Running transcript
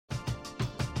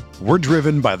We're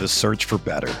driven by the search for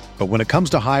better. But when it comes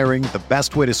to hiring, the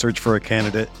best way to search for a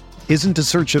candidate isn't to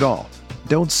search at all.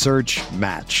 Don't search,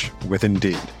 match with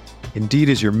Indeed. Indeed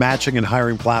is your matching and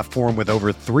hiring platform with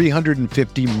over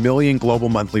 350 million global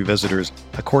monthly visitors,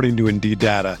 according to Indeed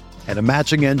data, and a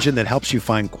matching engine that helps you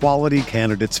find quality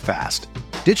candidates fast.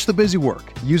 Ditch the busy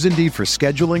work. Use Indeed for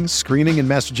scheduling, screening, and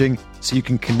messaging so you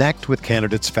can connect with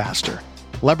candidates faster.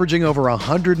 Leveraging over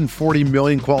 140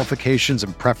 million qualifications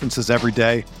and preferences every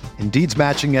day, Indeed's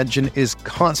matching engine is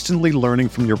constantly learning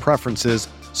from your preferences,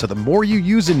 so the more you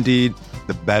use Indeed,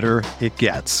 the better it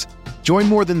gets. Join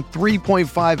more than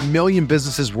 3.5 million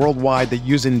businesses worldwide that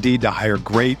use Indeed to hire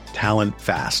great talent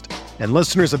fast. And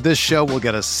listeners of this show will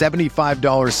get a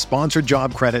 $75 sponsored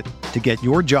job credit to get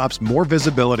your jobs more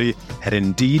visibility at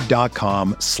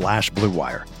Indeed.com/Blue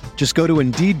Wire. Just go to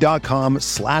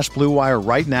Indeed.com/Blue Wire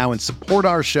right now and support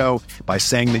our show by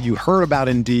saying that you heard about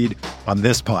Indeed on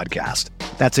this podcast.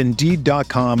 That's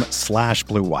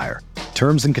Indeed.com/Blue Wire.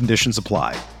 Terms and conditions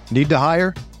apply. Need to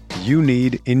hire? You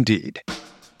need Indeed.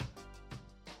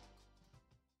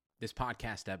 This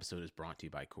podcast episode is brought to you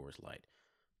by Coors Light.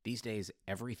 These days,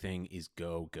 everything is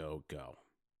go, go, go.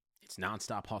 It's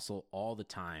nonstop hustle all the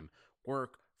time.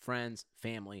 Work, friends,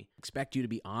 family, expect you to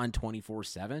be on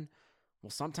 24/7. Well,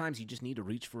 sometimes you just need to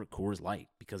reach for a Coors Light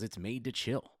because it's made to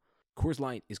chill. Coors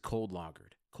Light is cold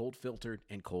lagered, cold filtered,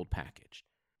 and cold packaged.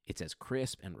 It's as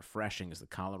crisp and refreshing as the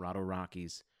Colorado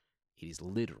Rockies. It is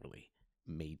literally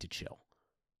made to chill.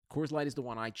 Coors Light is the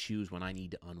one I choose when I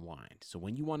need to unwind. So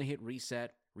when you want to hit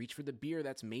reset, reach for the beer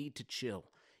that's made to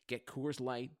chill. Get Coors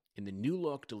Light in the new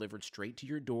look delivered straight to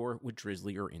your door with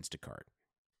Drizzly or Instacart.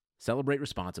 Celebrate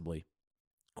responsibly.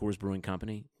 Coors Brewing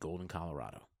Company, Golden,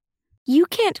 Colorado. You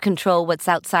can't control what's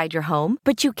outside your home,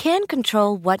 but you can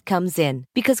control what comes in.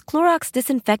 Because Clorox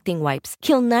disinfecting wipes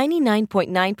kill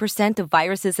 99.9% of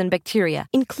viruses and bacteria,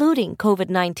 including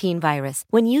COVID-19 virus,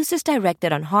 when used as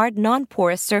directed on hard,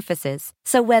 non-porous surfaces.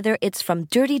 So whether it's from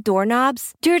dirty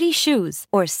doorknobs, dirty shoes,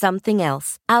 or something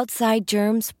else, outside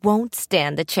germs won't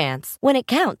stand a chance. When it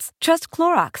counts, trust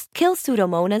Clorox. Kill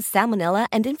Pseudomonas, Salmonella,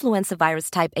 and influenza virus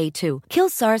type A2. Kill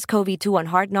SARS-CoV-2 on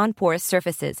hard, non-porous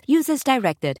surfaces. Use as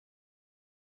directed.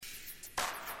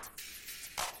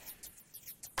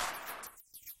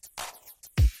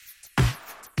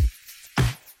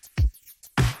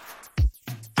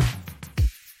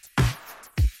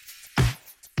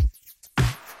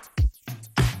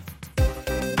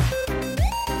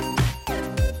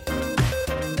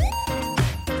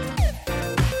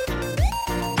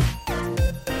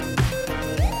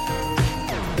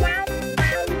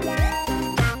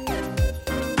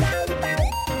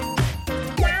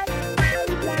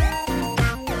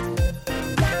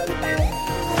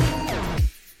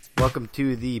 Welcome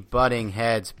to the Butting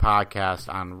Heads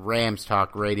podcast on Rams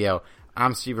Talk Radio.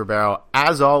 I'm Steve Ribeiro.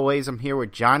 As always, I'm here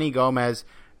with Johnny Gomez.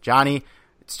 Johnny,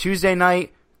 it's Tuesday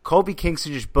night. Kofi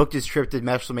Kingston just booked his trip to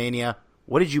WrestleMania.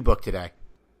 What did you book today?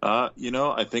 I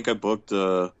think I booked,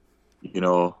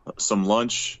 some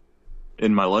lunch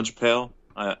in my lunch pail.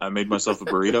 I made myself a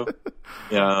burrito.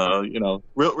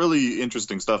 Really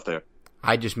interesting stuff there.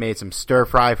 I just made some stir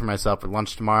fry for myself for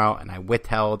lunch tomorrow, and I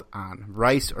withheld on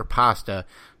rice or pasta.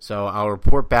 So I'll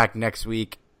report back next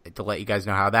week to let you guys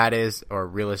know how that is. Or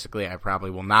realistically, I probably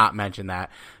will not mention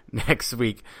that next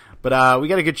week. But we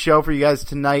got a good show for you guys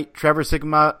tonight. Trevor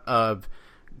Sigma of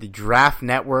the Draft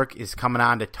Network is coming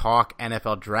on to talk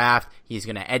NFL draft. He's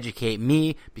going to educate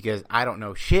me because I don't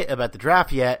know shit about the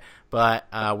draft yet. But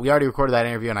we already recorded that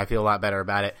interview, and I feel a lot better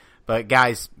about it. But,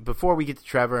 guys, before we get to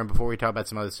Trevor and before we talk about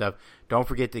some other stuff, don't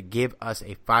forget to give us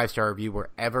a 5-star review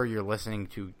wherever you're listening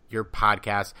to your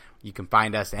podcast. You can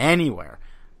find us anywhere.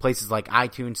 Places like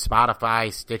iTunes,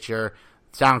 Spotify, Stitcher,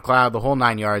 SoundCloud, the whole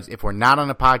 9 yards. If we're not on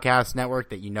a podcast network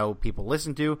that you know people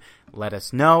listen to, let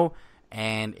us know.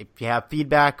 And if you have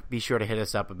feedback, be sure to hit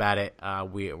us up about it.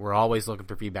 We're always looking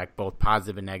for feedback, both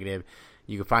positive and negative.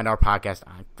 You can find our podcast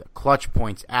on the Clutch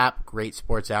Points app, great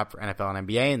sports app for NFL and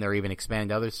NBA, and they're even expanding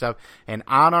to other stuff. And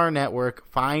on our network,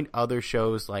 find other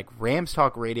shows like Rams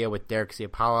Talk Radio with Derek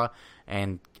Ciapala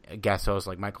and guest hosts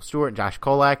like Michael Stewart and Josh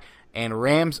Kolak, and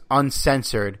Rams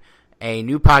Uncensored, a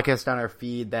new podcast on our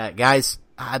feed that, guys,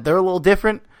 they're a little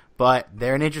different, but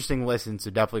they're an interesting listen, so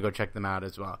definitely go check them out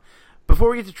as well.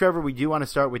 Before we get to Trevor, we do want to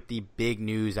start with the big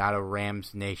news out of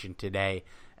Rams Nation today,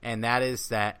 and that is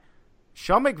that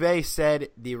Sean McVay said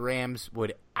the Rams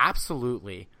would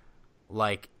absolutely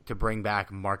like to bring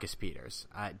back Marcus Peters.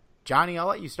 Johnny, I'll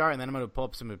let you start, and then I'm going to pull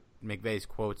up some of McVay's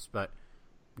quotes, but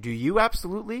do you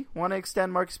absolutely want to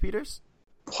extend Marcus Peters?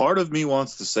 Part of me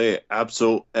wants to say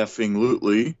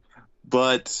abso-effing-lutely,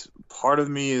 but part of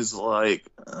me is like,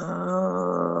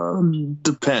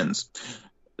 depends.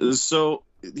 So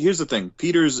here's the thing.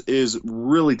 Peters is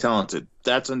really talented.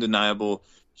 That's undeniable.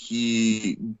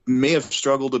 He may have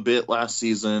struggled a bit last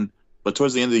season, but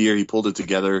towards the end of the year, he pulled it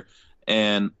together.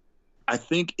 And I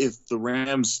think if the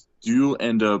Rams do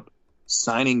end up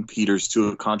signing Peters to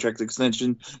a contract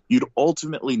extension, you'd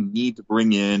ultimately need to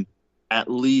bring in at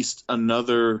least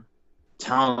another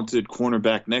talented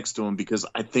cornerback next to him, because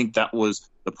I think that was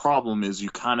the problem, is you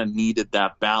kind of needed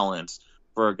that balance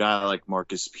for a guy like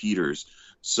Marcus Peters.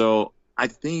 So I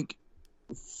think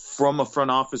from a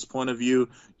front office point of view,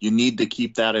 you need to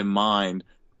keep that in mind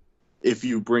if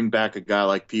you bring back a guy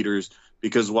like Peters,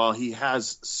 because while he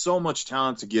has so much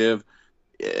talent to give,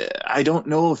 I don't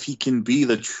know if he can be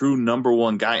the true number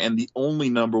one guy and the only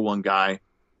number one guy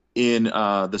in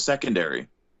the secondary.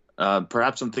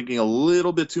 Perhaps I'm thinking a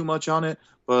little bit too much on it,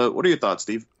 but what are your thoughts,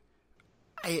 Steve?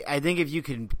 I think if you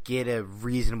can get a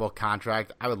reasonable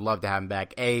contract, I would love to have him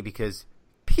back. Because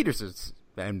Peters is,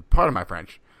 and pardon my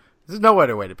French, there's no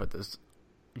other way to put this.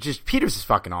 Just Peters is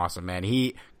fucking awesome, man.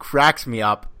 He cracks me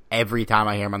up every time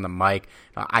I hear him on the mic.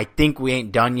 I think we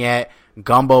ain't done yet.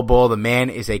 Gumbo Bull, the man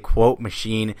is a quote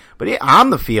machine. But on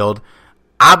the field,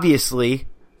 obviously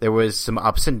there was some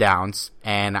ups and downs,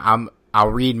 and I'll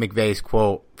read McVay's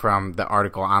quote from the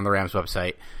article on the Rams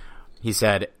website. He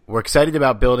said, "We're excited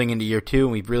about building into year 2,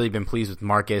 and we've really been pleased with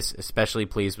Marcus, especially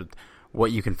pleased with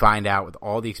what you can find out with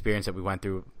all the experience that we went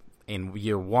through in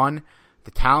year 1.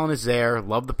 The talent is there,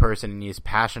 love the person, and he is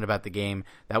passionate about the game.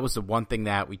 That was the one thing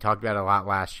that we talked about a lot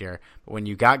last year. But when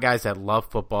you got guys that love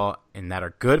football and that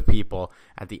are good people,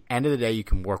 at the end of the day, you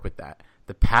can work with that.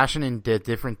 The passion in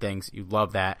different things, you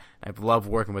love that. I've loved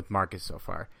working with Marcus so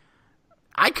far."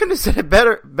 I couldn't have said it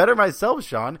better myself,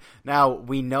 Sean. Now,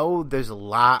 we know there's a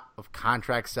lot of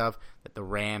contract stuff that the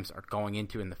Rams are going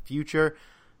into in the future.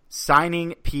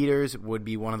 Signing Peters would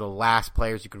be one of the last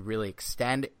players you could really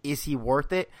extend. Is he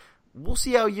worth it? We'll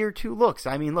see how year 2 looks.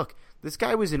 I mean, look, this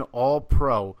guy was an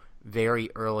all-pro very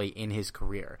early in his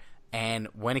career. And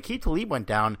when Aqib Talib went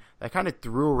down, that kind of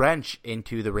threw a wrench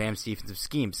into the Rams' defensive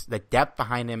schemes. The depth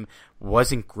behind him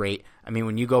wasn't great. I mean,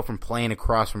 when you go from playing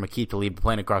across from Aqib Talib to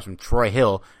playing across from Troy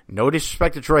Hill, no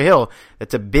disrespect to Troy Hill,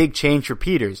 that's a big change for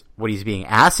Peters. What he's being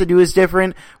asked to do is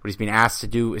different. What he's being asked to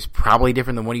do is probably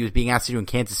different than what he was being asked to do in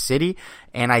Kansas City.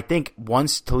 And I think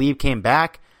once Talib came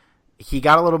back, he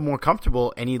got a little more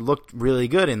comfortable, and he looked really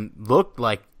good and looked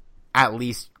like at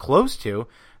least close to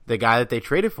the guy that they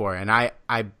traded for. And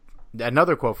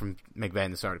another quote from McVay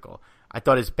in this article, "I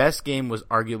thought his best game was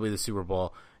arguably the Super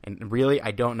Bowl, and really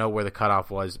I don't know where the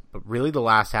cutoff was, but really the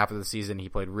last half of the season he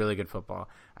played really good football.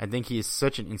 I think he is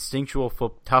such an instinctual,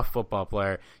 tough football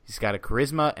player. He's got a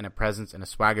charisma and a presence and a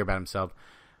swagger about himself.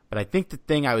 But I think the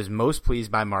thing I was most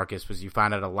pleased by Marcus was you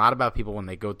find out a lot about people when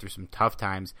they go through some tough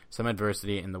times, some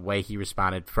adversity, and the way he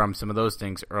responded from some of those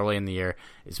things early in the year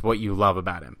is what you love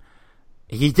about him."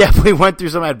 He definitely went through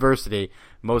some adversity,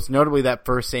 most notably that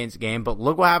first Saints game, but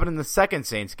look what happened in the second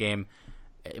Saints game.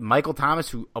 Michael Thomas,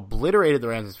 who obliterated the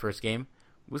Rams' first game,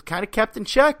 was kind of kept in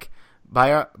check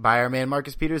by our man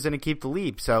Marcus Peters and Aqib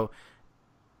Talib. So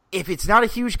if it's not a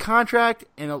huge contract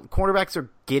and cornerbacks are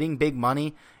getting big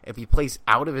money, if he plays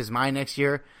out of his mind next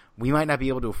year, we might not be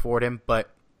able to afford him.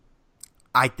 But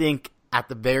I think at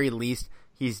the very least,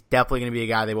 he's definitely going to be a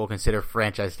guy they will consider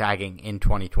franchise tagging in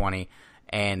 2020.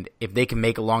 And if they can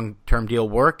make a long-term deal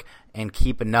work and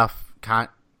keep enough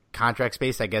contract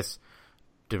space, I guess,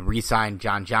 to re-sign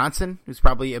John Johnson, who's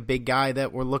probably a big guy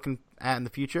that we're looking at in the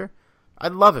future,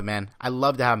 I'd love it, man. I'd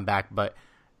love to have him back. But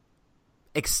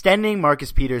extending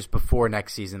Marcus Peters before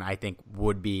next season, I think,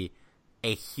 would be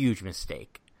a huge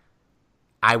mistake.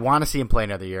 I want to see him play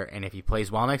another year, and if he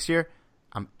plays well next year,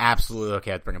 I'm absolutely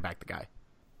okay with bringing back the guy.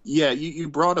 Yeah, you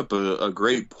brought up a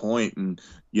great point, and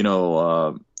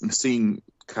seeing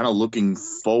kind of looking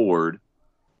forward,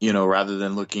 rather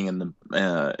than looking in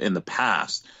the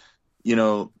past.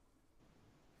 One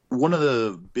of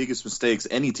the biggest mistakes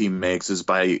any team makes is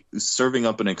by serving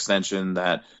up an extension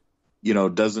that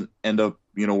doesn't end up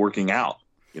working out.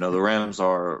 The Rams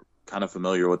are kind of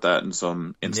familiar with that in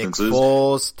some instances. Nick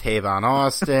Foles, Tavon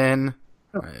Austin,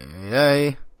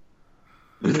 hey.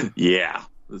 Yeah,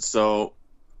 so.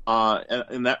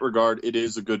 In that regard, it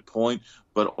is a good point,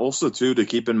 but also, too, to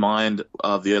keep in mind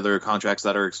the other contracts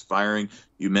that are expiring.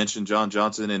 You mentioned John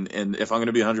Johnson, and if I'm going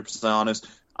to be 100% honest,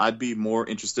 I'd be more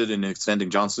interested in extending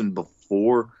Johnson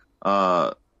before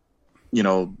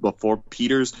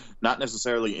Peters, not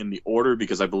necessarily in the order,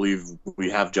 because I believe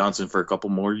we have Johnson for a couple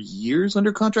more years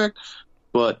under contract,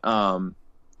 but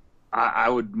I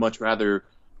would much rather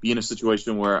be in a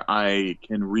situation where I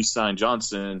can re-sign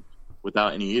Johnson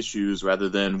without any issues rather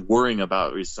than worrying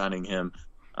about re-signing him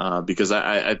because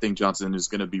I think Johnson is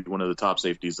going to be one of the top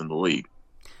safeties in the league.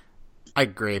 I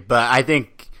agree, but I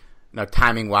think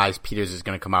timing-wise, Peters is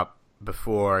going to come up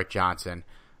before Johnson.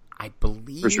 I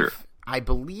believe, for sure. I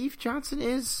believe Johnson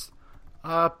is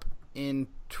up in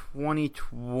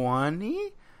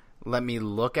 2020. Let me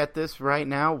look at this right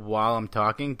now while I'm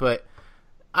talking, but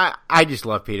I just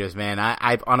love Peters, man.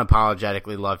 I've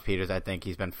unapologetically loved Peters. I think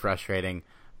he's been frustrating,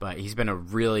 but he's been a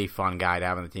really fun guy to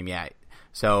have on the team. Yeah,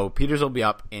 so Peters will be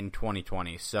up in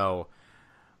 2020. So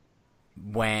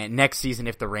when next season,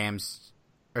 if the Rams,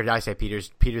 or did I say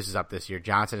Peters? Peters is up this year.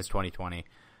 Johnson is 2020.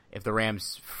 If the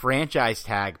Rams franchise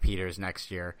tag Peters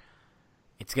next year,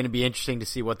 it's going to be interesting to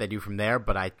see what they do from there.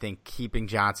 But I think keeping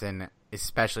Johnson,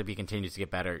 especially if he continues to get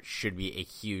better, should be a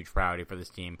huge priority for this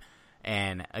team.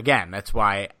 And again, that's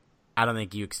why I don't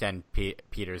think you extend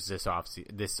Peters this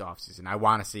offseason. I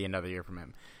want to see another year from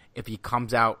him. If he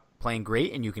comes out playing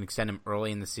great and you can extend him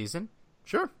early in the season,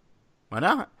 sure, why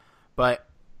not? But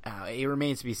it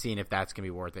remains to be seen if that's going to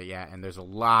be worth it yet. And there's a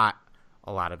lot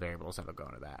of variables that'll go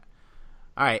into that.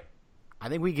 All right, I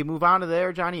think we can move on to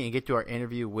there, Johnny, and get to our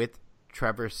interview with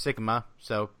Trevor Sikkema.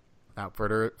 So without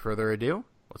further ado,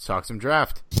 let's talk some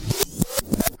draft.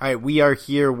 All right, we are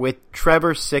here with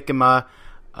Trevor Sikkema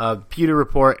of Pewter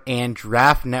Report and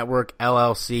Draft Network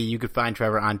LLC. You can find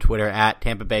Trevor on Twitter at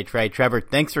Tampa Bay Trey. Trevor,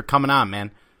 thanks for coming on,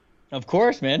 man. Of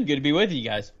course, man. Good to be with you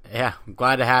guys. Yeah, I'm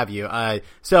glad to have you.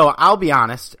 So I'll be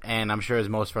honest, and I'm sure as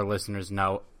most of our listeners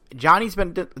know, Johnny's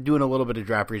been doing a little bit of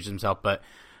draft research himself, but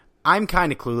I'm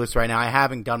kind of clueless right now. I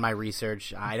haven't done my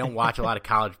research. I don't watch a lot of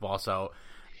college ball, so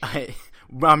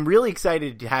I'm really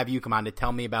excited to have you come on to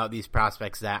tell me about these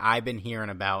prospects that I've been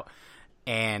hearing about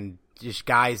and just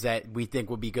guys that we think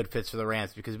would be good fits for the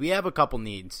Rams because we have a couple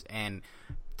needs. And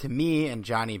to me, and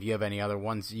Johnny, if you have any other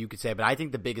ones you could say, but I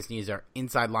think the biggest needs are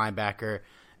inside linebacker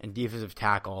and defensive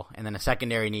tackle. And then a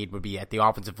secondary need would be at the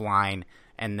offensive line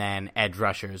and then edge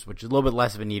rushers, which is a little bit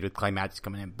less of a need with Clay Matthews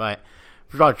coming in. But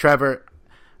first of all, Trevor,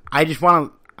 I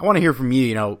want to hear from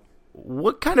you,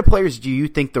 what kind of players do you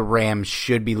think the Rams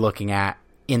should be looking at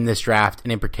in this draft,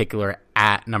 and in particular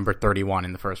at number 31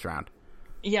 in the first round?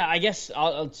 Yeah, I guess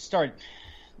I'll start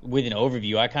with an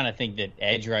overview. I kind of think that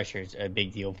edge rusher is a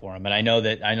big deal for him, and I know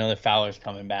that Fowler's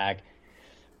coming back,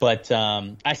 but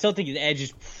I still think the edge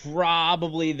is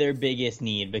probably their biggest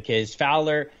need because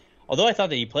Fowler, although I thought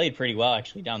that he played pretty well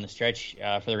actually down the stretch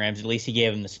for the Rams, at least he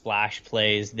gave them the splash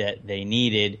plays that they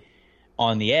needed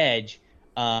on the edge.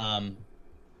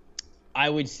 I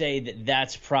would say that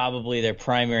that's probably their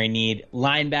primary need.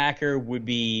 Linebacker would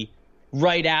be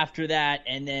right after that,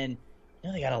 and then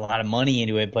they got a lot of money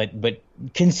into it, but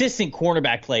consistent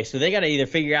cornerback play. So they got to either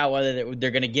figure out whether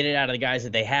they're going to get it out of the guys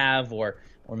that they have, or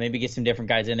maybe get some different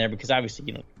guys in there because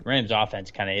obviously Rams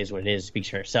offense kind of is what it is. Speaks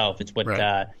for itself. It's what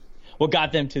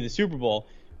got them to the Super Bowl.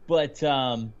 But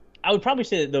I would probably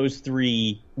say that those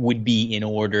three would be in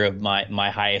order of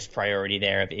my highest priority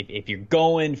there. If you're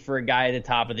going for a guy at the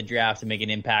top of the draft to make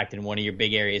an impact in one of your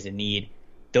big areas of need,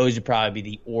 those would probably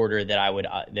be the order that I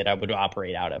would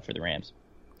operate out of for the Rams.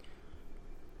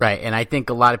 Right, and I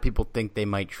think a lot of people think they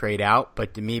might trade out,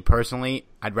 but to me personally,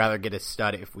 I'd rather get a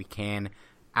stud if we can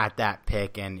at that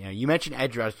pick. And you mentioned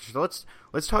edge rushers, so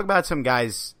let's talk about some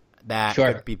guys that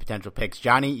could be potential picks.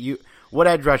 Johnny, what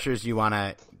edge rushers do you want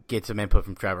to get some input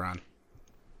from Trevor on?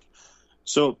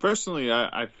 So personally,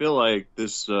 I feel like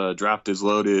this draft is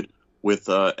loaded with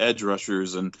edge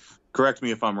rushers, and correct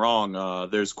me if I'm wrong.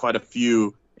 There's quite a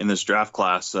few in this draft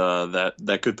class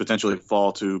that could potentially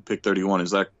fall to pick 31.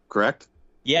 Is that correct?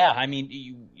 Yeah, I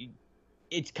mean,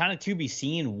 it's kind of to be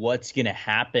seen what's going to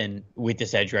happen with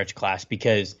this edge rush class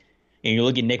because you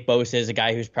look at Nick Bosa as a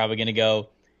guy who's probably going to go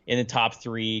in the top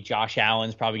 3. Josh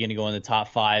Allen's probably going to go in the top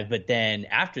 5. But then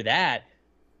after that,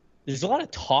 there's a lot of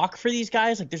talk for these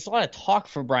guys. Like there's a lot of talk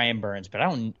for Brian Burns, but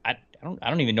I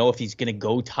don't even know if he's going to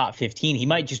go top 15. He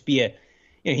might just be a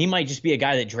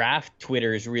guy that draft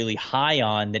Twitter is really high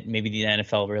on that maybe the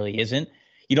NFL really isn't.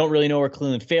 You don't really know where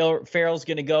Cleveland Farrell's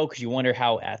going to go because you wonder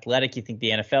how athletic you think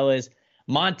the NFL is.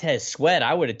 Montez Sweat,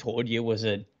 I would have told you, was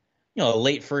a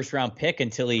late first-round pick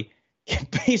until he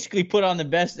basically put on the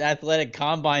best athletic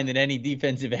combine that any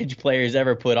defensive edge player has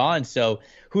ever put on. So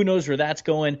who knows where that's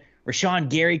going. Rashawn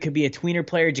Gary could be a tweener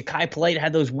player. Ja'Kai Polite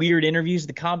had those weird interviews at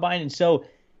the combine. And so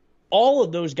all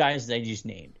of those guys that I just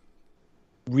named,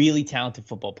 really talented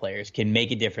football players, can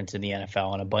make a difference in the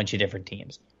NFL on a bunch of different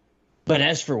teams. But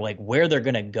as for where they're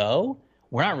going to go,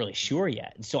 we're not really sure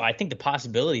yet. And so I think the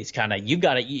possibility is kind of,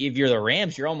 if you're the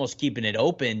Rams, you're almost keeping it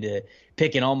open to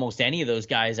picking almost any of those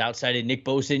guys outside of Nick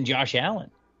Bosa and Josh Allen.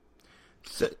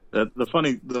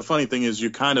 The funny thing is,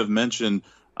 you kind of mentioned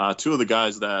two of the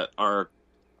guys that are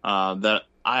that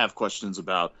I have questions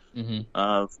about.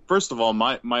 Mm-hmm. First of all,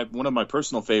 my one of my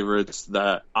personal favorites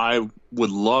that I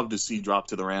would love to see drop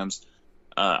to the Rams.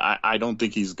 I don't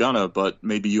think he's gonna, but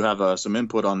maybe you have some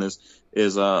input on this.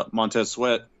 Is Montez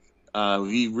Sweat?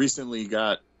 He recently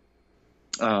got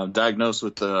diagnosed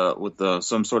with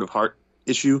some sort of heart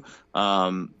issue.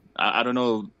 I don't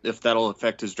know if that'll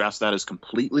affect his draft status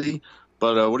completely,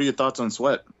 but what are your thoughts on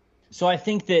Sweat? So I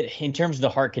think that in terms of the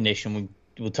heart condition,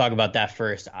 we'll talk about that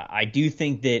first. I do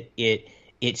think that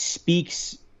it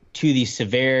speaks to the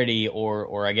severity,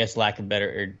 or I guess a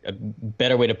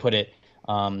better way to put it,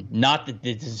 not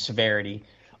the severity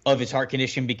of his heart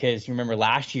condition, because you remember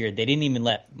last year they didn't even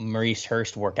let Maurice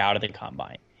Hurst work out at the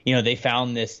combine. They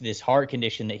found this heart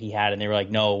condition that he had, and they were like,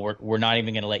 no, we're not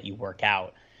even going to let you work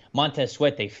out. Montez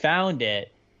Sweat, they found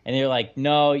it, and they were like,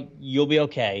 no, you'll be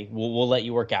okay. We'll let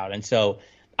you work out. And so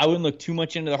I wouldn't look too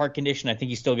much into the heart condition. I think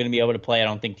he's still going to be able to play. I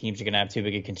don't think teams are going to have too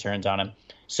big of concerns on him.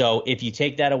 So if you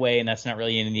take that away, and that's not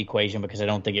really in the equation because I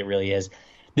don't think it really is,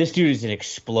 this dude is an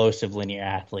explosive linear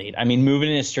athlete. I mean,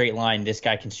 moving in a straight line, this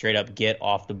guy can straight up get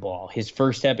off the ball. His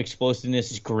first step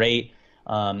explosiveness is great.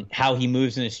 How he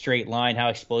moves in a straight line, how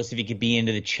explosive he could be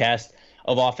into the chest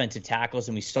of offensive tackles,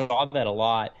 and we saw that a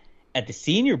lot at the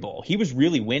Senior Bowl. He was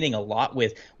really winning a lot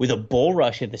with a bull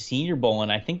rush at the Senior Bowl,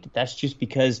 and I think that's just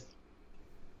because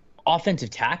offensive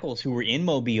tackles who were in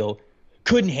Mobile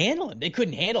couldn't handle him. They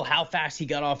couldn't handle how fast he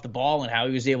got off the ball and how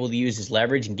he was able to use his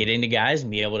leverage and get into guys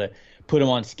and be able to put him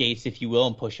on skates, if you will,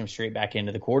 and push him straight back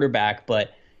into the quarterback.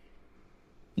 But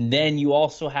then you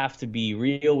also have to be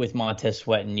real with Montez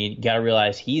Sweat, and you got to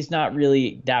realize he's not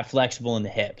really that flexible in the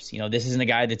hips. This isn't a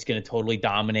guy that's going to totally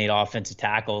dominate offensive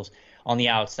tackles on the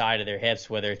outside of their hips,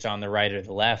 whether it's on the right or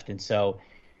the left. And so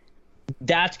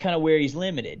that's kind of where he's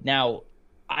limited. Now,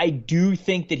 I do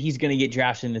think that he's going to get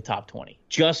drafted in the top 20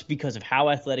 just because of how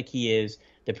athletic he is,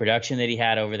 the production that he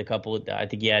had over I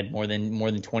think he had more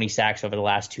than 20 sacks over the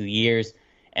last 2 years,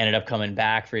 ended up coming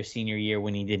back for his senior year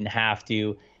when he didn't have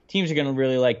to. Teams are going to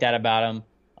really like that about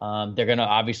him. They're going to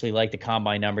obviously like the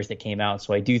combine numbers that came out.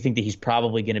 So I do think that he's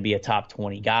probably going to be a top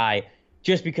 20 guy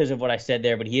just because of what I said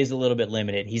there, but he is a little bit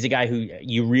limited. He's a guy who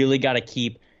you really got to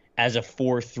keep as a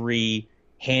 4-3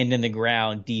 hand in the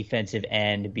ground defensive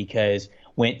end, because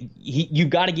you've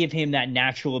got to give him that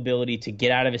natural ability to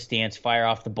get out of his stance, fire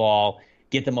off the ball,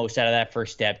 get the most out of that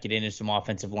first step, get into some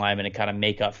offensive linemen, and kind of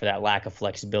make up for that lack of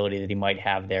flexibility that he might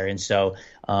have there. And so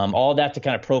all of that to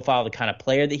kind of profile the kind of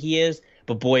player that he is.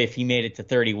 But boy, if he made it to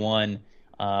 31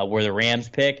 where the Rams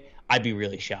pick, I'd be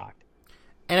really shocked.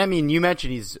 And I mean, you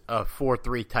mentioned he's a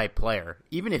 4-3 type player.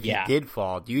 Even if he did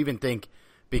fall, do you even think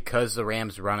because the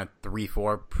Rams run a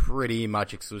 3-4 pretty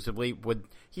much exclusively, would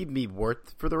he be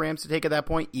worth for the Rams to take at that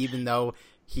point, even though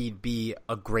he'd be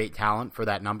a great talent for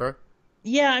that number?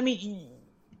 Yeah, I mean,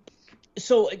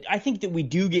 so I think that we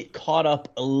do get caught up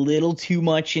a little too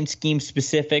much in scheme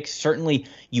specifics. Certainly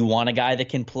you want a guy that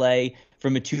can play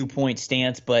from a 2-point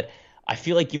stance, but I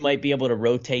feel like you might be able to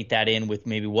rotate that in with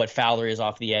maybe what Fowler is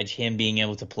off the edge, him being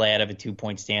able to play out of a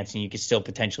 2-point stance, and you could still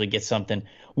potentially get something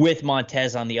with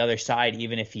Montez on the other side,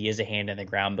 even if he is a hand in the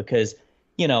ground, because,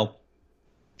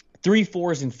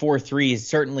 3-4s and 4-3s,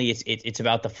 certainly it's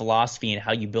about the philosophy and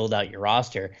how you build out your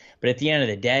roster. But at the end of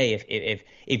the day,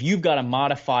 if you've got to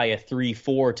modify a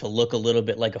 3-4 to look a little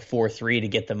bit like a 4-3 to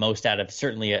get the most out of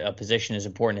certainly a position as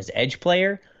important as edge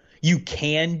player, you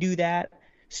can do that.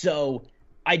 So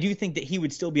I do think that he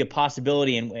would still be a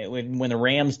possibility. And when the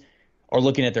Rams are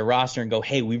looking at their roster and go,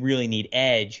 hey, we really need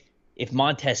edge, if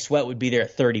Montez Sweat would be there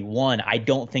at 31, I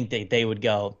don't think that they would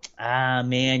go,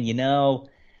 man,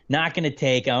 not going to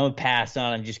take him. I'm going to pass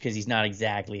on him just because he's not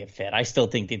exactly a fit. I still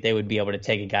think that they would be able to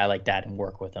take a guy like that and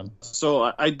work with him.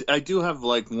 So I do have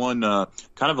one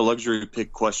kind of a luxury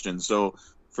pick question. So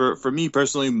for me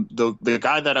personally, the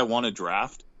guy that I want to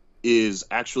draft is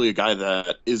actually a guy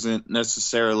that isn't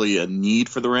necessarily a need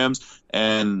for the Rams,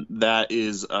 and that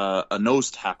is a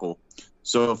nose tackle.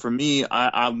 So for me,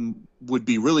 I would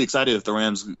be really excited if the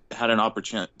Rams had an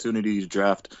opportunity to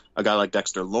draft a guy like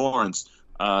Dexter Lawrence.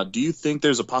 Do you think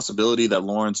there's a possibility that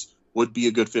Lawrence would be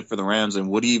a good fit for the Rams, and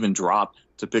would he even drop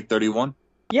to pick 31?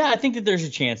 Yeah, I think that there's a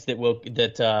chance that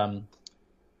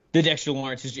the Dexter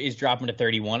Lawrence is dropping to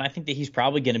 31. I think that he's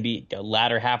probably going to be the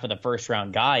latter half of the first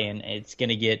round guy, and it's going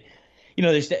to get,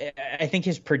 I think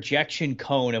his projection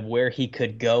cone of where he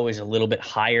could go is a little bit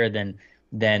higher than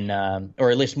or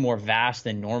at least more vast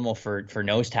than normal for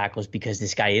nose tackles, because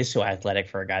this guy is so athletic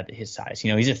for a guy his size.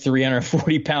 He's a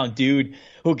 340-pound dude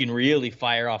who can really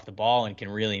fire off the ball and can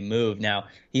really move. Now,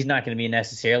 he's not going to be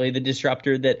necessarily the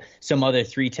disruptor that some other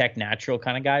 3-tech natural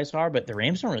kind of guys are, but the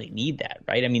Rams don't really need that,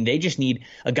 right? I mean, they just need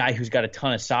a guy who's got a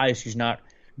ton of size, who's not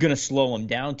going to slow him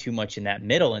down too much in that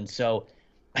middle. And so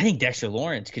I think Dexter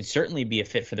Lawrence could certainly be a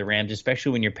fit for the Rams,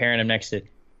 especially when you're pairing him next to,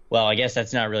 well, I guess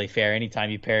that's not really fair. Anytime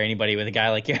you pair anybody with a guy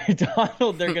like Aaron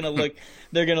Donald, they're gonna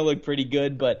look pretty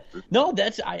good. But no,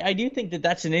 I do think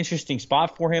that's an interesting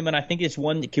spot for him, and I think it's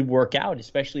one that could work out,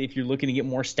 especially if you're looking to get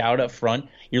more stout up front.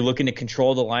 You're looking to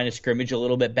control the line of scrimmage a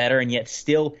little bit better, and yet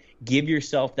still give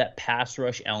yourself that pass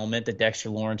rush element that Dexter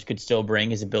Lawrence could still bring,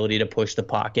 his ability to push the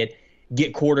pocket,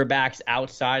 get quarterbacks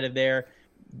outside of there,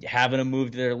 having them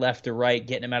move to their left or right,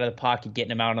 getting them out of the pocket, getting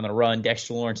them out on the run.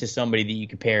 Dexter Lawrence is somebody that you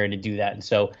could pair to do that. And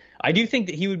so I do think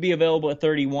that he would be available at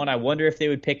 31. I wonder if they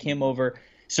would pick him over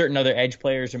certain other edge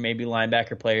players or maybe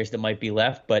linebacker players that might be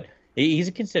left, but he's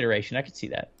a consideration. I could see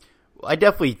that. Well, I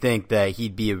definitely think that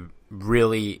he'd be a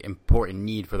really important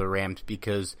need for the Rams,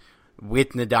 because with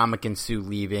Ndamukong Suh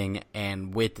leaving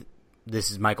and with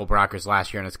this is Michael Brocker's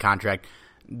last year on his contract,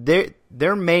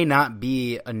 there may not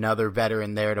be another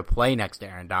veteran there to play next to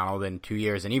Aaron Donald in 2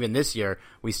 years. And even this year,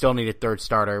 we still need a third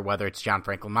starter, whether it's John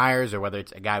Franklin Myers or whether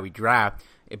it's a guy we draft.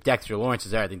 If Dexter Lawrence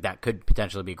is there, I think that could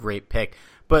potentially be a great pick.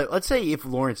 But let's say if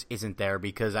Lawrence isn't there,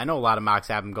 because I know a lot of mocks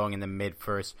have him going in the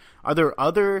mid-first, are there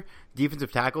other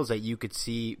defensive tackles that you could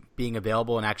see being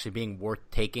available and actually being worth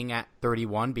taking at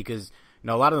 31? Because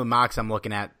a lot of the mocks I'm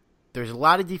looking at, there's a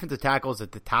lot of defensive tackles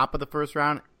at the top of the first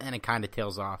round, and it kind of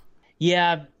tails off.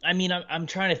 Yeah, I mean, I'm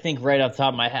trying to think right off the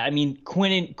top of my head. I mean,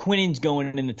 Quinnen's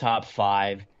going in the top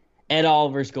 5. Ed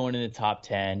Oliver's going in the top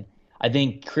 10. I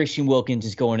think Christian Wilkins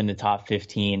is going in the top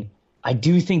 15. I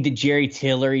do think that Jerry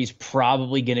Tillery's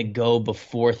probably going to go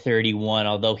before 31,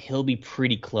 although he'll be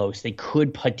pretty close. They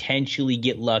could potentially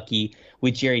get lucky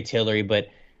with Jerry Tillery, but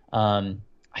I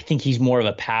think he's more of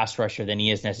a pass rusher than he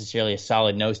is necessarily a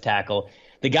solid nose tackle.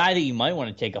 The guy that you might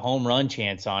want to take a home run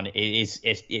chance on is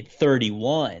at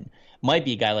 31. Might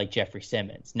be a guy like Jeffrey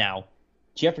Simmons. Now,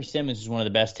 Jeffrey Simmons was one of the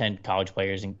best 10 college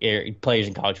players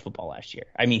in college football last year.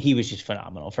 I mean, he was just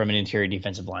phenomenal from an interior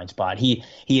defensive line spot. He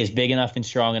is big enough and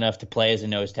strong enough to play as a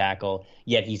nose tackle,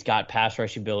 yet he's got pass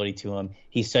rush ability to him.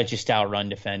 He's such a stout run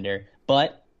defender,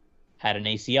 but had an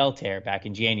ACL tear back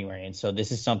in January. And so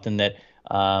this is something that,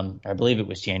 I believe it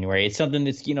was January. It's something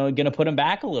that's, going to put him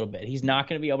back a little bit. He's not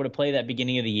going to be able to play that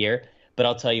beginning of the year. But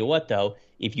I'll tell you what, though,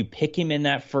 if you pick him in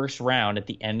that first round, at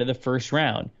the end of the first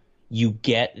round, you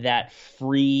get that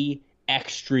free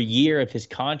extra year of his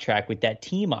contract with that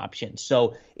team option.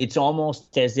 So it's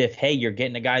almost as if, hey, you're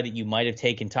getting a guy that you might have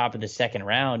taken top of the second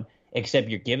round, except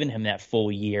you're giving him that full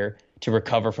year to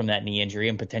recover from that knee injury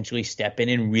and potentially step in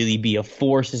and really be a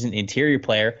force as an interior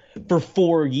player for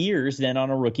 4 years then on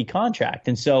a rookie contract.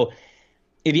 And so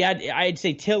if you had, I'd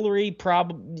say Tillery,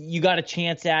 probably you got a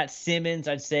chance at. Simmons,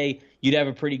 I'd say you'd have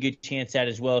a pretty good chance at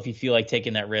as well if you feel like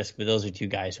taking that risk. But those are two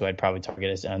guys who I'd probably target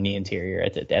as on the interior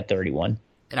at 31.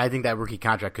 And I think that rookie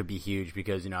contract could be huge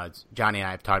because, it's Johnny and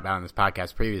I have talked about on this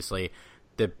podcast previously.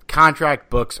 The contract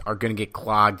books are going to get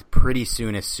clogged pretty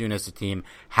soon as the team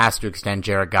has to extend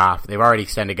Jared Goff. They've already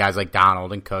extended guys like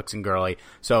Donald and Cooks and Gurley.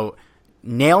 So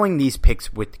nailing these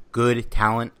picks with good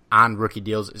talent on rookie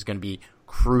deals is going to be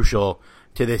crucial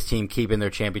to this team keeping their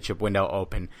championship window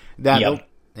open.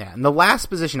 And the last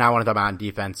position I want to talk about on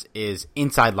defense is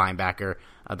inside linebacker.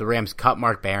 The Rams cut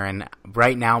Mark Barron.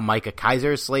 Right now, Micah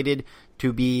Kiser is slated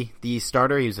to be the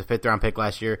starter. He was a 5th-round pick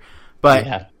last year.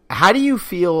 But how do you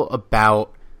feel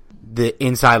about the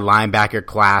inside linebacker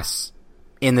class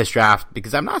in this draft?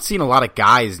 Because I'm not seeing a lot of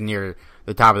guys near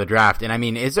the top of the draft. And, I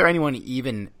mean, is there anyone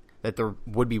even that there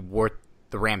would be worth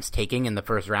the Rams taking in the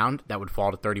first round that would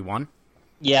fall to 31?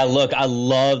 Yeah, look, I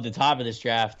love the top of this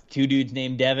draft. 2 dudes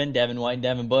named Devin White and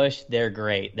Devin Bush. They're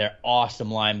great. They're awesome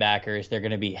linebackers. They're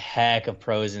going to be heck of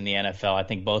pros in the NFL. I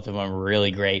think both of them are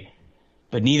really great.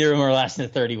 But neither of them are less than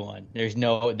 31. There's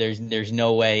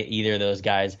no way either of those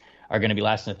guys are going to be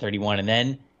less than 31. And then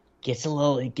it gets a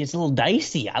little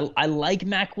dicey. I like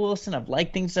Mack Wilson. I've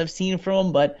liked things I've seen from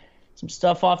him, but some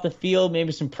stuff off the field,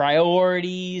 maybe some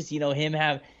priorities,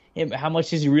 how much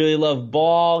does he really love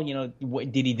ball?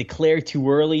 Did he declare too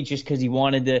early just because he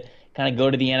wanted to kind of go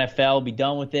to the NFL, be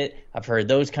done with it? I've heard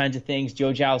those kinds of things.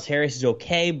 Joe Giles Harris is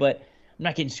okay, but I'm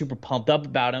not getting super pumped up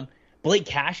about him. Blake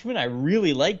Cashman, I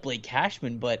really like Blake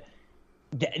Cashman, but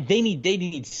they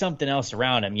need something else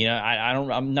around him.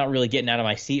 I'm not really getting out of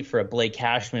my seat for a Blake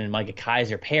Cashman and Micah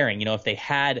Kiser pairing. If they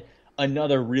had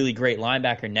another really great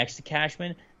linebacker next to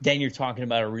Cashman, then you're talking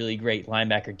about a really great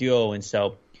linebacker duo. And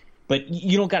so, but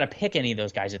you don't got to pick any of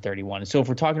those guys at 31. And so if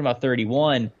we're talking about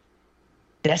 31,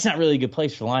 that's not really a good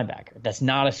place for linebacker. That's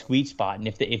not a sweet spot. And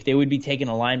if they would be taking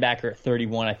a linebacker at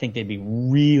 31, I think they'd be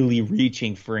really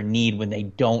reaching for a need when they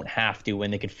don't have to, when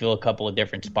they could fill a couple of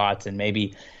different spots and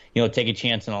maybe, take a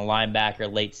chance on a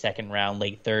linebacker late second round,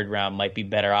 late third round might be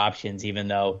better options, even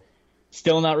though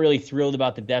still not really thrilled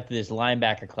about the depth of this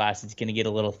linebacker class. It's going to get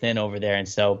a little thin over there. And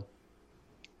so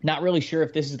not really sure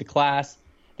if this is the class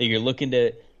that you're looking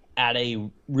to add a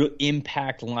real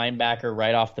impact linebacker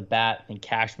right off the bat. I think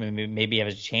Cashman maybe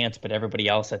has a chance, but everybody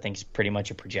else I think is pretty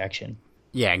much a projection.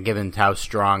 Yeah, and given how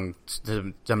strong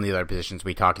some of the other positions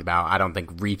we talked about, I don't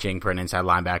think reaching for an inside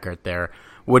linebacker there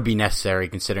would be necessary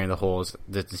considering the holes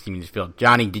that this team needs to fill.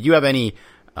 Johnny, did you have any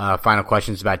final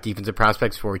questions about defensive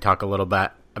prospects before we talk a little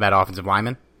bit about offensive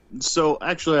linemen? So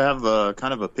actually I have a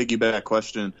kind of a piggyback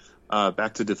question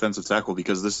back to defensive tackle,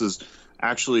 because this is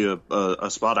actually a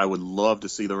spot I would love to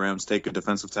see the Rams take a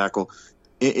defensive tackle.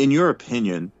 In your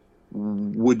opinion,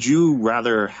 would you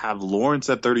rather have Lawrence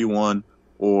at 31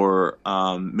 or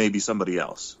maybe somebody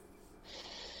else?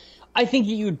 I think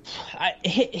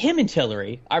him and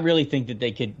Tillery. I really think that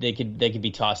they could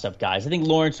be tossed up guys. I think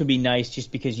Lawrence would be nice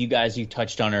just because you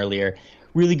touched on earlier.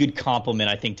 Really good compliment,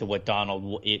 I think, to what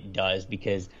Donald does,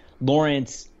 because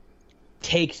Lawrence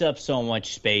takes up so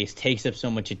much space, takes up so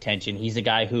much attention. He's a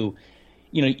guy who,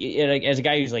 as a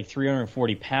guy who's like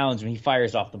 340 pounds, when he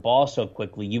fires off the ball so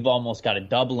quickly, you've almost got to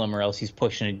double him or else he's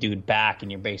pushing a dude back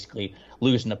and you're basically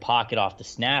losing the pocket off the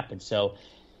snap. And so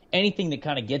anything that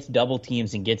kind of gets double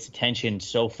teams and gets attention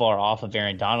so far off of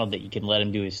Aaron Donald that you can let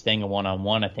him do his thing a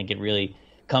one-on-one, I think it really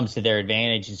comes to their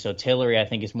advantage. And so Tillery, I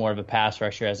think, is more of a pass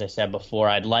rusher, as I said before.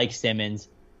 I'd like Simmons,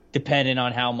 depending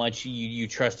on how much you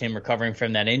trust him recovering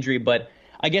from that injury. But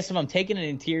I guess if I'm taking an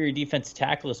interior defensive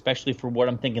tackle, especially for what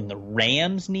I'm thinking the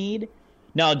Rams need,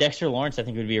 no, Dexter Lawrence I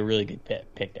think would be a really good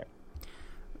pick there.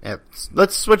 Yeah,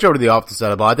 let's switch over to the offensive side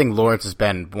of the ball. I think Lawrence has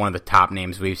been one of the top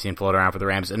names we've seen float around for the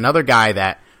Rams. Another guy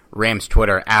that Rams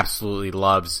Twitter absolutely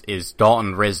loves is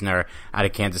Dalton Risner out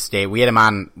of Kansas State. We had him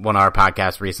on one of our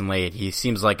podcasts recently. He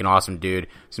seems like an awesome dude.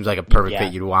 Seems like a perfect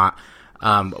fit you'd want.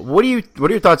 What are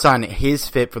your thoughts on his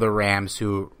fit for the Rams,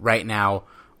 who right now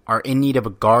are in need of a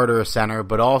guard or a center,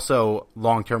 but also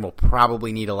long-term will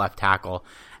probably need a left tackle?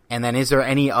 And then is there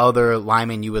any other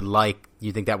lineman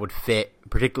you think that would fit,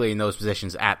 particularly in those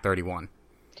positions at 31?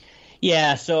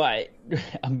 Yeah, so I'm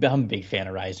a big fan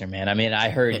of Risner, man. I mean, I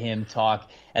heard him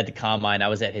talk at the Combine. I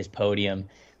was at his podium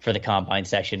for the Combine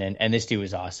session, and this dude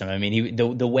was awesome. I mean,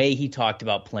 the way he talked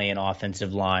about playing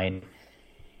offensive line,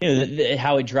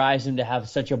 how it drives him to have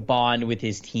such a bond with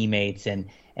his teammates and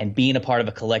being a part of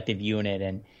a collective unit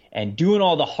and doing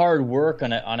all the hard work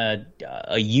on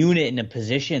a unit in a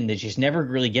position that just never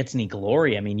really gets any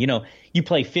glory. I mean, you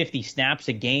play 50 snaps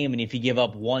a game, and if you give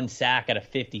up one sack out of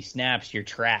 50 snaps, you're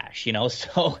trash.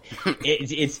 So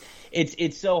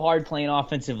it's so hard playing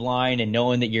offensive line and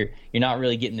knowing that you're not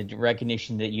really getting the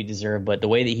recognition that you deserve. But the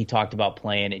way that he talked about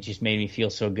playing, it just made me feel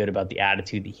so good about the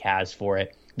attitude that he has for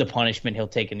it, the punishment he'll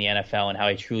take in the NFL, and how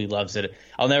he truly loves it.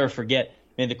 I'll never forget,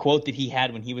 man, the quote that he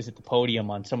had when he was at the podium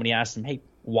on somebody asked him, "Hey,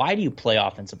 why do you play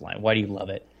offensive line? Why do you love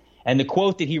it?" And the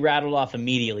quote that he rattled off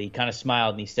immediately, he kind of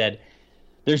smiled and he said,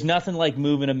 "There's nothing like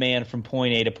moving a man from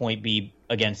point A to point B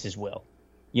against his will."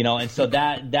 And so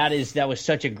that was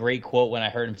such a great quote when I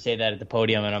heard him say that at the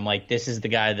podium, and I'm like, this is the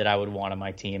guy that I would want on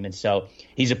my team. And so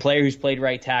he's a player who's played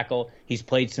right tackle. He's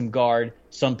played some guard.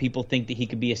 Some people think that he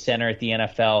could be a center at the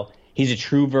NFL. He's a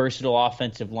true versatile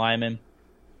offensive lineman.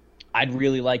 I'd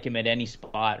really like him at any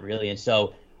spot, really. And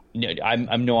so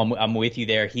I'm with you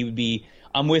there.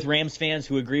 I'm with Rams fans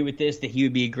who agree with this, that he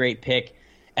would be a great pick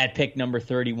at pick number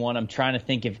 31. I'm trying to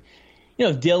think if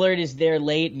Dillard is there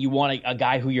late and you want a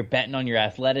guy who you're betting on your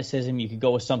athleticism, you could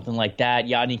go with something like that.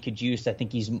 Yadni Kajus, I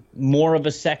think he's more of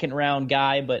a second-round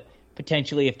guy, but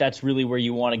potentially if that's really where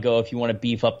you want to go, if you want to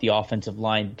beef up the offensive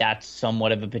line, that's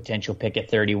somewhat of a potential pick at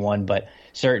 31. But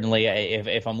certainly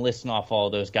if I'm listing off all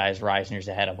of those guys, Risner's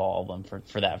ahead of all of them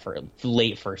for a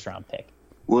late first-round pick.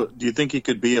 Well, do you think he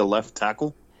could be a left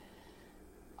tackle?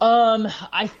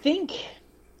 I think.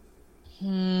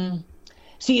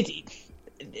 See,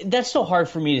 that's so hard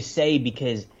for me to say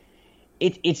because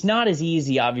it's not as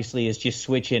easy, obviously, as just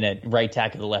switching a right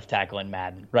tackle to left tackle in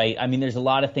Madden, right? I mean, there's a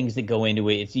lot of things that go into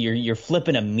it. You're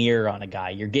flipping a mirror on a guy.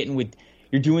 You're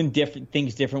doing different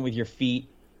things different with your feet.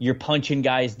 You're punching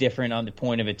guys different on the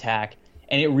point of attack,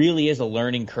 and it really is a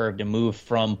learning curve to move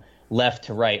from left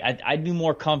to right. I'd be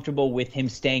more comfortable with him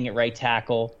staying at right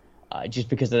tackle, just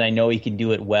because I know he can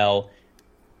do it well.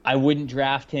 I wouldn't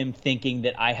draft him thinking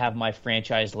that I have my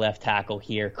franchise left tackle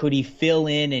here. Could he fill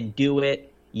in and do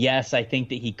it? Yes, I think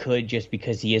that he could just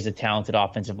because he is a talented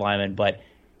offensive lineman, but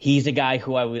he's a guy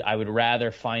who I would rather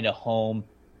find a home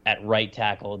at right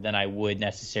tackle than I would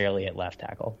necessarily at left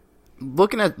tackle.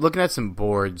 Looking at some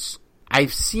boards,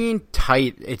 I've seen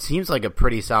it seems like a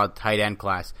pretty solid tight end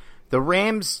class. The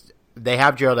Rams, they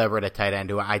have Gerald Everett at tight end,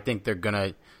 who I think they're going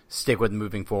to stick with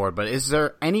moving forward. But is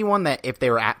there anyone that if they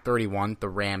were at 31, the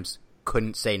Rams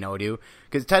couldn't say no to?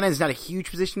 Because tight end is not a huge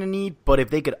position to need, but if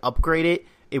they could upgrade it,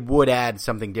 it would add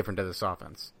something different to this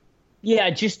offense. Yeah,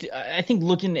 I think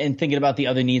looking and thinking about the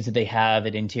other needs that they have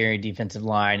at interior defensive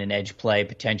line and edge play,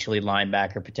 potentially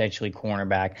linebacker, potentially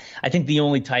cornerback, I think the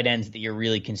only tight ends that you're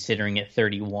really considering at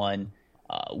 31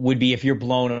 would be if you're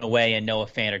blown away and Noah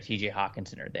Fant or TJ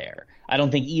Hawkinson are there. I don't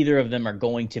think either of them are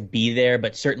going to be there,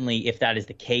 but certainly if that is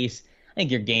the case, I think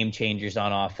you're game changers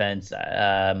on offense.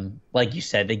 Like you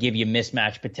said, they give you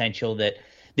mismatch potential that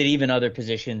even other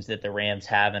positions that the Rams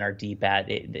have and are deep at,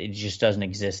 it just doesn't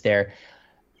exist there.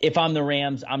 If I'm the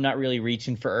Rams, I'm not really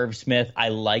reaching for Irv Smith. I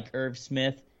like Irv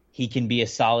Smith. He can be a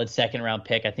solid second-round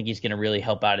pick. I think he's going to really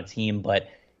help out a team. But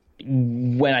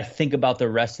when I think about the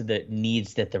rest of the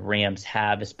needs that the Rams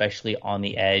have, especially on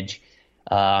the edge,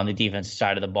 on the defensive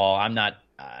side of the ball, I'm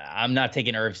not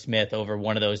taking Irv Smith over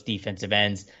one of those defensive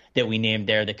ends that we named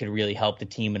there that could really help the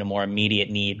team in a more immediate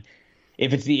need.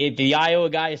 If the Iowa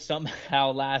guy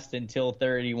somehow lasts until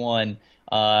 31,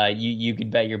 you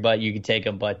could bet your butt you could take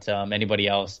him. But anybody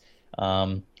else,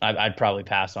 I'd probably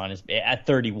pass on at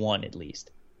 31 at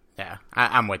least. Yeah,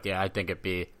 I'm with you. I think it'd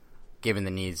be, given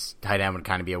the needs, tight end would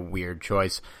kind of be a weird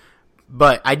choice.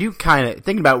 But I do kind of,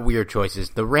 thinking about weird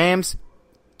choices, the Rams,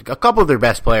 a couple of their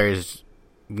best players,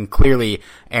 clearly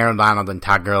Aaron Donald and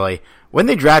Todd Gurley, when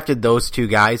they drafted those two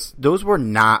guys, those were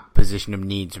not position of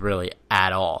needs really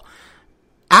at all.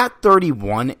 At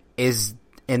 31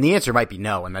 and the answer might be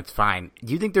no, and that's fine.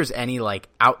 Do you think there's any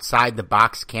outside the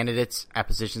box candidates at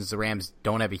positions the Rams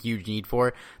don't have a huge need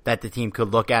for that the team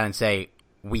could look at and say,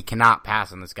 we cannot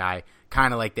pass on this guy,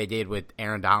 kind of like they did with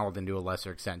Aaron Donald and to a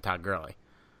lesser extent Todd Gurley?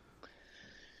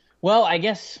 Well,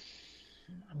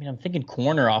 I'm thinking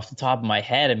corner off the top of my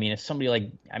head.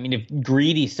 If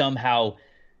Greedy somehow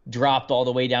dropped all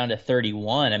the way down to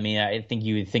 31, I think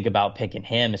you would think about picking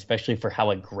him, especially for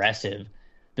how aggressive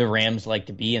the Rams like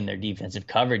to be in their defensive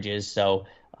coverages. So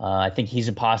I think he's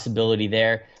a possibility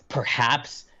there.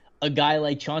 Perhaps a guy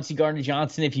like Chauncey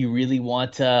Gardner-Johnson, if you really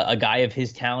want a guy of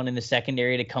his talent in the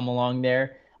secondary to come along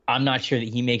there. I'm not sure that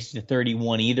he makes it to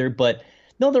 31 either. But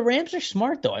no, the Rams are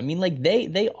smart, though.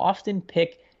 They often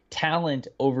pick talent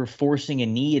over forcing a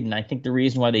need, and I think the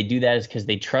reason why they do that is because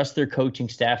they trust their coaching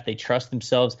staff. They trust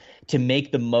themselves to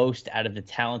make the most out of the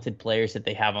talented players that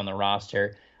they have on the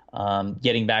roster.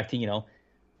 Getting back to,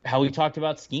 how we talked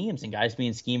about schemes and guys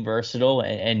being scheme versatile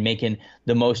and making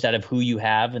the most out of who you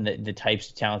have and the types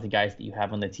of talented guys that you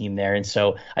have on the team there. And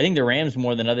so I think the Rams,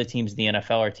 more than other teams in the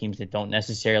NFL, are teams that don't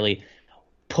necessarily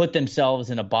put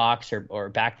themselves in a box or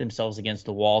back themselves against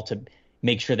the wall to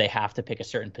make sure they have to pick a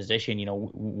certain position.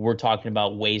 We're talking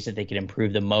about ways that they could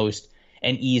improve the most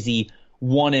and easy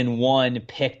one-and-one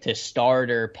pick to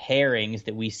starter pairings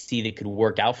that we see that could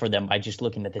work out for them by just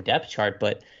looking at the depth chart.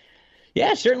 But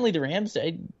yeah, certainly the Rams,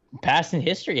 past in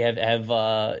history,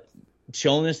 have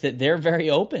shown us that they're very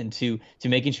open to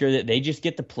making sure that they just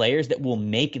get the players that will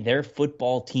make their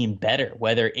football team better,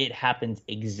 whether it happens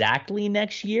exactly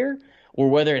next year or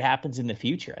whether it happens in the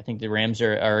future. I think the Rams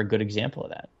are a good example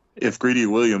of that. If Greedy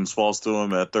Williams falls to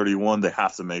him at 31, they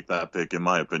have to make that pick, in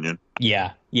my opinion.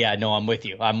 Yeah, no, I'm with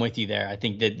you. there. I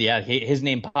think that, his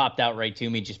name popped out right to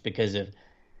me just because of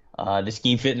the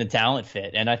scheme fit and the talent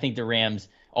fit. And I think the Rams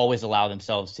always allow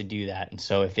themselves to do that. And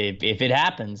so if it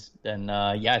happens, then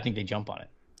I think they jump on it.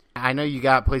 I know you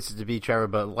got places to be, Trevor,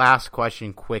 but last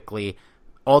question quickly.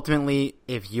 Ultimately,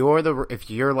 if you're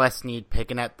Les Snead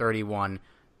picking at 31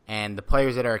 and the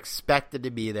players that are expected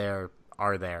to be there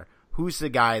are there, who's the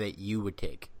guy that you would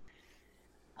take?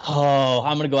 Oh,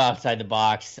 I'm going to go outside the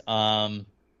box. I'm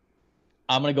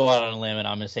going to go out on a limb, and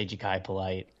I'm going to say Jachai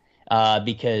Polite.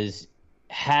 Because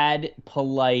had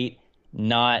Polite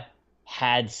not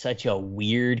had such a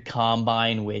weird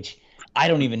combine, which I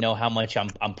don't even know how much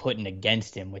I'm putting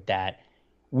against him with that,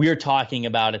 we're talking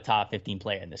about a top 15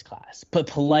 player in this class. But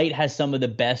Polite has some of the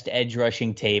best edge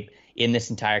rushing tape in this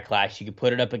entire class. You could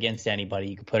put it up against anybody.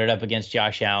 You could put it up against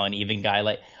Josh Allen, even a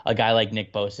guy like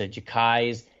Nick Bosa.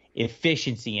 Jachai's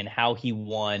efficiency and how he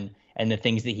won and the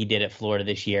things that he did at Florida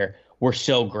this year were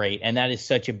so great. And that is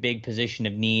such a big position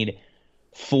of need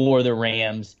for the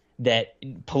Rams that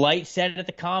Polite said at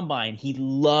the Combine he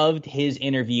loved his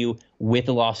interview with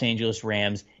the Los Angeles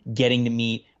Rams, getting to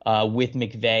meet with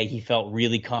McVay. He felt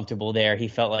really comfortable there. He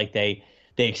felt like they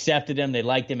accepted him, they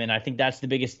liked him, and I think that's the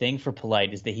biggest thing for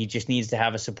Polite is that he just needs to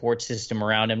have a support system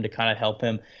around him to kind of help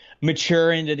him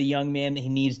mature into the young man that he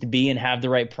needs to be and have the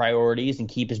right priorities and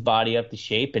keep his body up to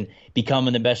shape and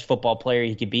becoming the best football player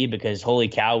he could be, because holy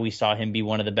cow, we saw him be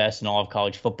one of the best in all of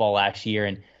college football last year.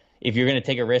 And if you're going to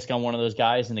take a risk on one of those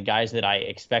guys and the guys that I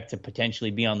expect to potentially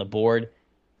be on the board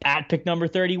at pick number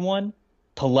 31,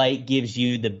 Polite gives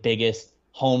you the biggest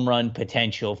home run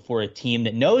potential for a team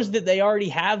that knows that they already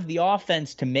have the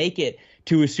offense to make it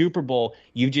to a Super Bowl.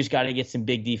 You've just got to get some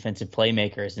big defensive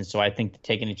playmakers. And so I think that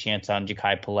taking a chance on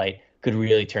Ja'Kai Polite could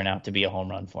really turn out to be a home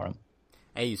run for him.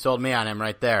 Hey, you sold me on him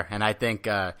right there. And I think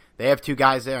they have two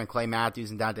guys there, and Clay Matthews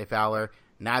and Dante Fowler.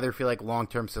 Neither feel like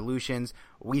long-term solutions.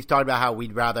 We've talked about how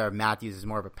we'd rather have Matthews as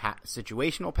more of a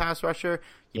situational pass rusher.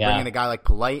 You bring in a guy like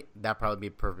Polite, that'd probably be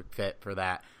a perfect fit for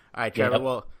that. All right, Trevor,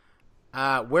 well,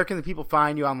 where can the people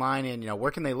find you online, and where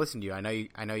can they listen to you? I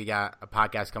know you got a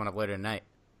podcast coming up later tonight.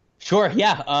 Sure,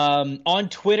 yeah. On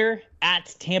Twitter,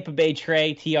 at Tampa Bay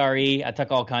Trey, TRE. I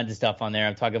talk all kinds of stuff on there.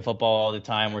 I'm talking football all the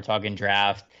time. We're talking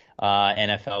draft,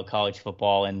 NFL, college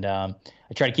football, and I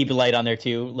try to keep it light on there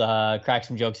too. Crack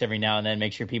some jokes every now and then,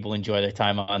 make sure people enjoy their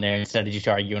time on there instead of just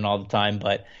arguing all the time.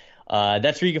 But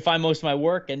that's where you can find most of my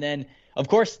work. And then, of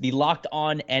course, the Locked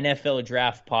On NFL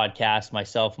Draft podcast,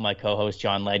 myself and my co-host,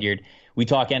 John Ledyard. We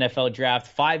talk NFL Draft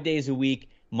 5 days a week,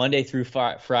 Monday through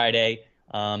Friday.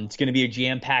 It's going to be a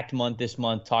jam-packed month this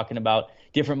month, talking about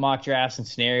different mock drafts and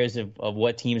scenarios of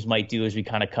what teams might do as we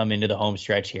kind of come into the home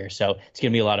stretch here. So it's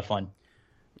going to be a lot of fun.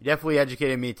 You definitely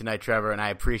educated me tonight, Trevor, and I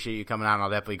appreciate you coming on. I'll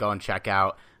definitely go and check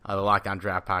out the Lockdown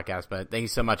Draft podcast. But thank you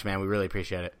so much, man. We really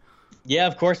appreciate it. Yeah,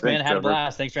 of course, man. Thanks, Had a Trevor.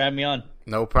 blast. Thanks for having me on.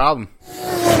 No problem.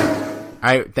 All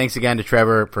right, thanks again to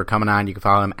Trevor for coming on. You can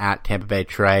follow him at Tampa Bay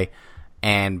Trey.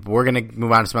 And we're going to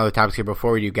move on to some other topics here.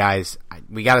 Before we do, guys,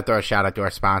 we got to throw a shout-out to our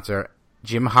sponsor,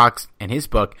 Jim Hock, and his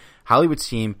book, Hollywood's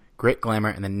Team, Grit, Glamour,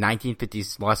 and the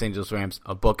 1950s Los Angeles Rams,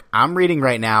 a book I'm reading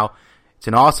right now. It's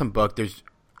an awesome book. There's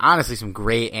honestly some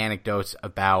great anecdotes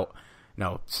about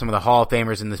some of the Hall of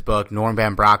Famers in this book. Norm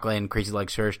Van Brocklin, Crazy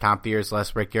Legs Hirsch, Tom Fears,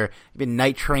 Les Richter. Even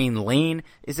Night Train Lane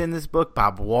is in this book,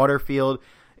 Bob Waterfield.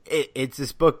 It's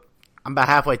this book, I'm about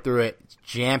halfway through it. It's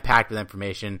jam-packed with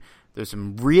information. There's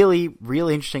some really,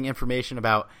 really interesting information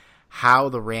about how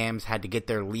the Rams had to get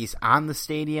their lease on the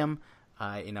stadium,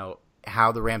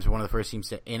 how the Rams were one of the first teams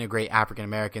to integrate African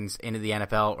Americans into the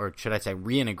NFL, or should I say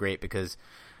reintegrate, because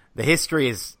the history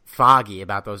is foggy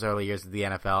about those early years of the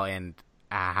NFL and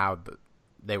how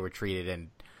they were treated, and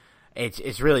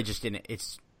it's really just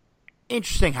it's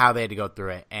interesting how they had to go through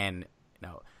it. And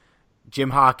Jim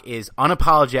Hock is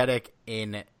unapologetic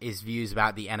in his views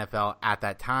about the NFL at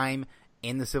that time,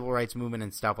 in the civil rights movement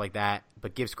and stuff like that,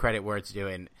 but gives credit where it's due.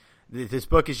 And this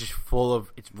book is just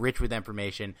it's rich with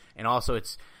information, and also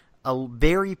it's a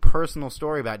very personal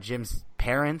story about Jim's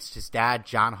parents, his dad,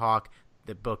 John Hock.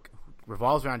 The book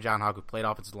revolves around John Hock, who played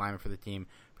offensive lineman for the team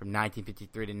from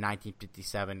 1953 to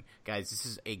 1957. Guys, this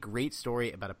is a great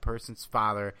story about a person's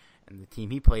father and the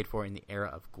team he played for in the era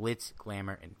of glitz,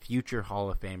 glamour, and future Hall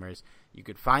of Famers. You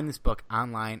could find this book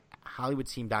online at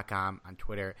HollywoodTeam.com, on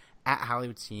Twitter at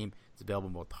HollywoodTeam. It's available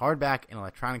in both hardback and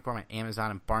electronic form at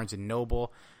Amazon and Barnes &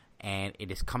 Noble. And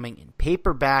it is coming in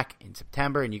paperback in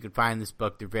September, and you can find this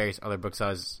book through various other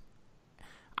booksellers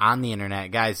on the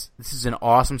internet. Guys, this is an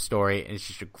awesome story, and it's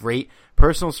just a great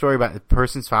personal story about the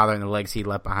person's father and the legacy he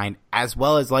left behind, as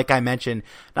well as, like I mentioned,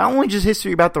 not only just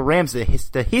history about the Rams, the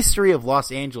history of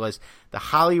Los Angeles, the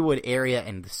Hollywood area,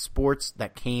 and the sports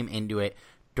that came into it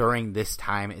during this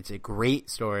time. It's a great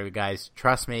story, guys.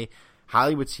 Trust me.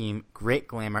 Hollywood's Team, Grit,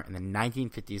 Glamour, and the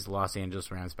 1950s Los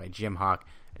Angeles Rams by Jim Hock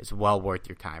is well worth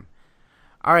your time.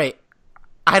 All right.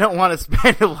 I don't want to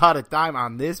spend a lot of time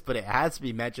on this, but it has to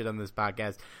be mentioned on this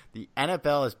podcast. The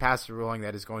NFL has passed a ruling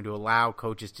that is going to allow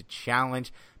coaches to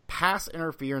challenge pass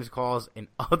interference calls and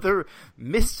other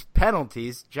missed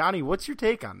penalties. Johnny, what's your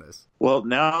take on this? Well,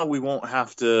 now we won't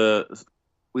have to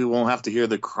hear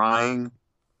the crying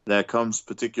that comes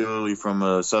particularly from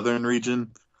a southern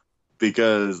region,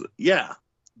 because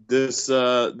this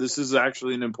is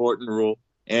actually an important rule,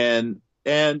 and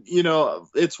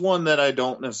it's one that I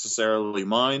don't necessarily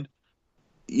mind.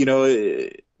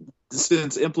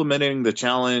 Since implementing the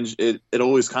challenge, it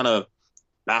always kind of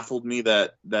baffled me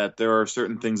that there are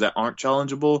certain things that aren't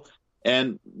challengeable.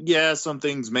 And some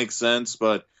things make sense,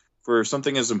 but for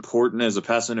something as important as a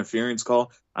pass interference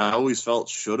call, I always felt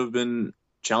should have been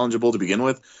challengeable to begin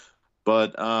with.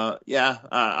 But yeah,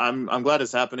 I'm glad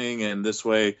it's happening. And this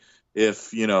way,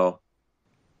 if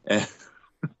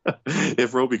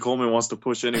if Roby Coleman wants to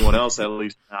push anyone else, at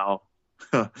least now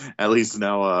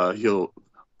they'll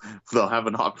have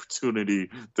an opportunity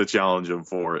to challenge him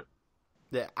for it.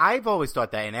 I've always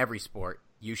thought that in every sport,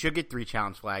 you should get 3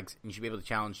 challenge flags, and you should be able to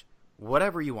challenge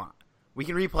whatever you want. We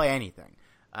can replay anything.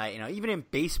 Even in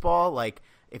baseball, like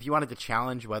if you wanted to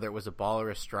challenge whether it was a ball or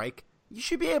a strike, you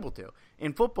should be able to.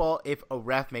 In football, if a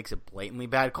ref makes a blatantly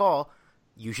bad call,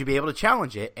 you should be able to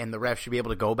challenge it, and the ref should be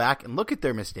able to go back and look at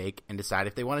their mistake and decide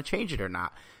if they want to change it or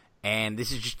not. And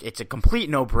this is it's a complete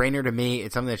no-brainer to me.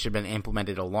 It's something that should have been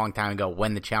implemented a long time ago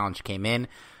when the challenge came in.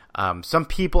 Some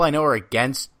people I know are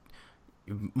against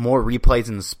more replays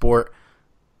in the sport.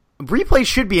 Replays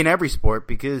should be in every sport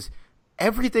because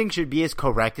everything should be as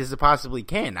correct as it possibly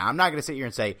can. Now, I'm not going to sit here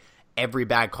and say every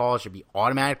bad call should be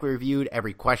automatically reviewed,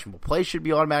 every questionable play should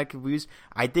be automatically reviewed.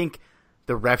 I think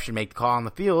the ref should make the call on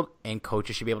the field, and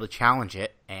coaches should be able to challenge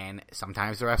it, and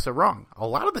sometimes the refs are wrong. A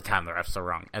lot of the time the refs are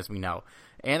wrong, as we know.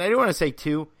 And I do want to say,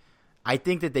 too, I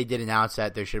think that they did announce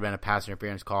that there should have been a pass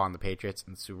interference call on the Patriots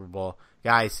in the Super Bowl.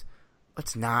 Guys,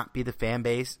 let's not be the fan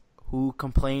base who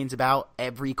complains about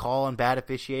every call on bad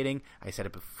officiating. I said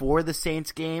it before the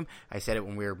Saints game. I said it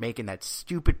when we were making that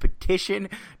stupid petition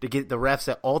to get the refs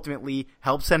that ultimately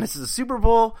helped send us to the Super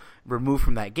Bowl removed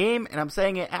from that game. And I'm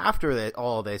saying it after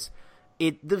all of this.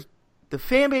 The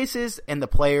fan bases and the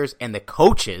players and the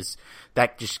coaches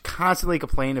that just constantly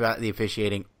complain about the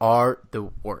officiating are the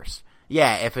worst.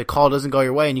 Yeah, if a call doesn't go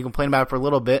your way and you complain about it for a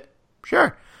little bit,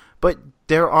 sure. But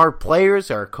there are players,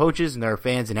 there are coaches, and there are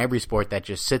fans in every sport that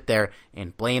just sit there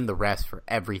and blame the refs for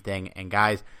everything. And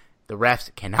guys, the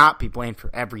refs cannot be blamed for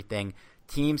everything.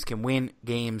 Teams can win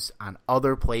games on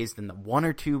other plays than the 1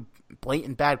 or 2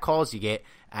 blatant bad calls you get,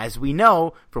 as we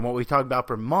know from what we've talked about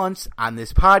for months on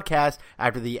this podcast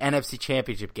after the NFC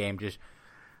Championship game. Just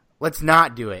let's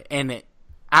not do it. And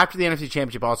after the NFC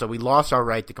Championship also, we lost our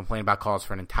right to complain about calls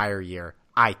for an entire year,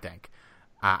 I think.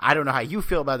 I don't know how you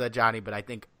feel about that, Johnny, but I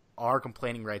think our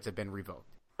complaining rights have been revoked.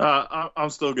 I'm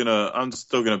still gonna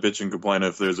bitch and complain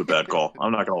if there's a bad call.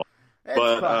 I'm not gonna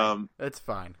lie. That's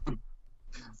fine.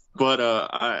 But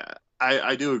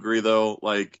I do agree though.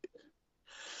 Like,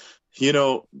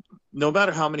 no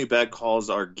matter how many bad calls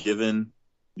are given,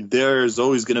 there's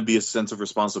always going to be a sense of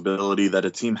responsibility that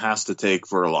a team has to take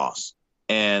for a loss.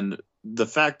 And the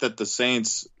fact that the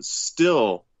Saints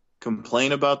still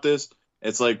complain about this,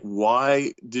 it's like,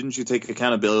 why didn't you take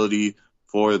accountability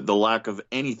for the lack of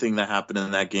anything that happened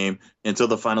in that game until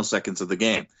the final seconds of the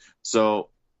game? So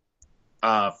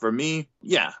for me,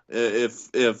 yeah,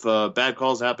 if bad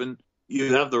calls happen,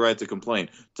 you have the right to complain.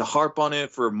 To harp on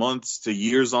it for months to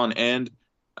years on end,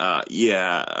 no,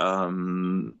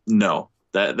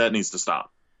 that needs to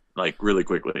stop, like, really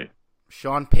quickly.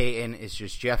 Sean Payton is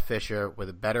just Jeff Fisher with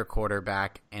a better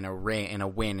quarterback and a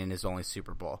win in his only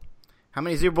Super Bowl. How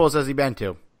many Super Bowls has he been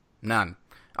to? None.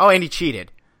 Oh, and he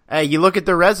cheated. Hey, you look at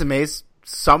their resumes,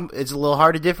 it's a little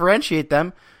hard to differentiate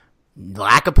them.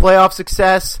 Lack of playoff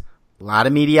success, a lot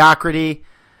of mediocrity,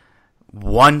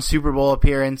 1 Super Bowl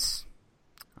appearance.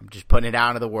 I'm just putting it out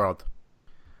into the world.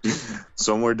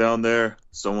 Somewhere down there,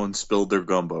 someone spilled their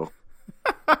gumbo.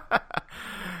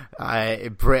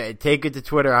 Take it to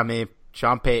Twitter on me.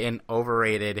 Sean Payton,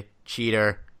 overrated,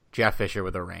 cheater, Jeff Fisher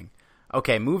with a ring.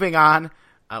 Okay, moving on.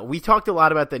 We talked a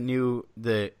lot about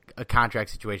the contract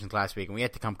situations last week, and we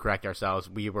had to come correct ourselves.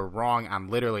 We were wrong on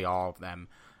literally all of them.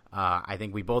 I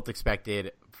think we both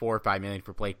expected $4 or $5 million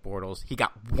for Blake Bortles. He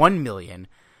got $1 million,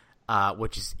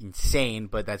 which is insane,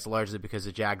 but that's largely because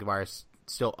the Jaguars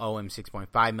still owe him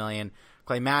 $6.5 million.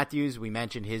 Clay Matthews, we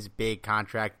mentioned his big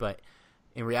contract, but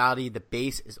in reality, the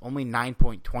base is only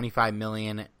 $9.25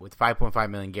 million with $5.5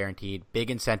 million guaranteed. Big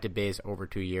incentive base over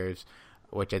 2 years,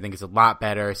 which I think is a lot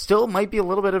better. Still might be a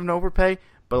little bit of an overpay,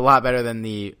 but a lot better than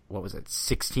the,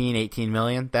 18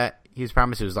 million that he was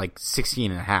promised. It was like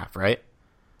 16 and a half, right?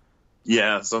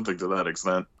 Yeah, something to that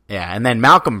extent. Yeah, and then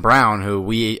Malcolm Brown, who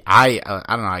I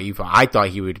don't know how you felt. I thought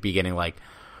he would be getting like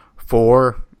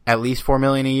at least $4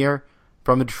 million a year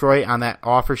from Detroit on that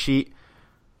offer sheet.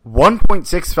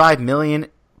 $1.65 million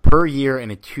per year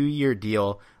in a 2-year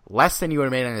deal, less than you would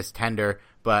have made on his tender,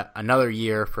 but another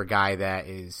year for a guy that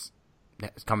has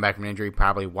come back from an injury,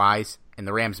 probably wise, and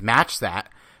the Rams matched that,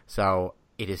 so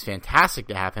it is fantastic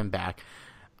to have him back.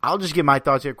 I'll just give my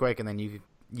thoughts here quick, and then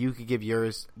you could give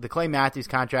yours. The Clay Matthews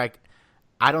contract,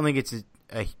 I don't think it's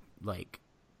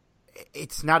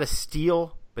it's not a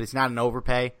steal, but it's not an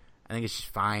overpay. I think it's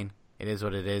just fine. It is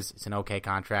what it is. It's an okay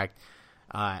contract,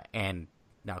 and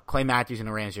now, Clay Matthews in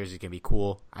a Rams jersey is going to be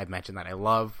cool. I've mentioned that I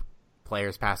love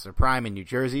players past their prime in New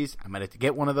Jersey's. I might have to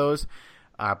get one of those.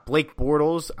 Blake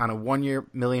Bortles on a $1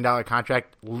 million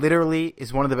contract literally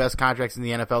is one of the best contracts in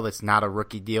the NFL that's not a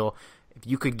rookie deal. If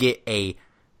you could get a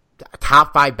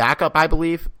top 5 backup, I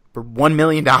believe, for $1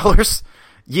 million,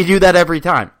 you do that every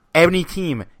time. Any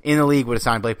team in the league would have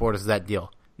signed Blake Bortles to that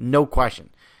deal. No question.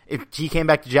 If he came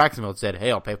back to Jacksonville and said,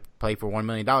 hey, I'll play for $1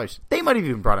 million, they might have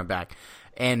even brought him back.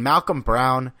 And Malcolm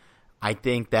Brown, I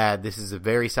think that this is a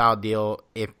very solid deal.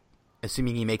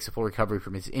 Assuming he makes a full recovery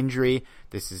from his injury,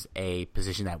 this is a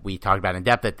position that we talked about in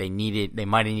depth that they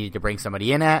might have needed to bring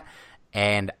somebody in at.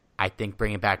 And I think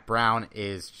bringing back Brown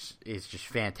is just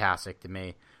fantastic to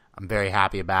me. I'm very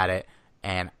happy about it.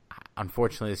 And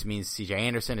unfortunately, this means C.J.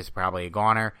 Anderson is probably a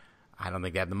goner. I don't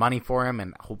think they have the money for him,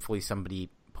 and hopefully somebody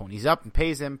ponies up and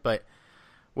pays him. But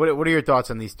what are your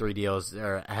thoughts on these 3 deals?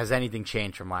 Or has anything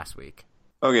changed from last week?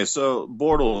 Okay, so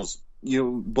Bortles,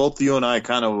 both you and I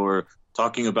kind of were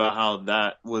talking about how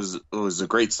that was a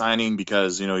great signing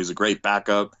because he's a great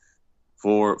backup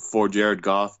for Jared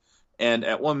Goff, and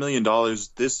at $1 million,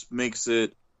 this makes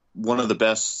it one of the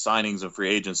best signings of free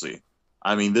agency.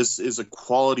 I mean, this is a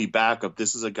quality backup.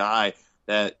 This is a guy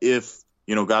that if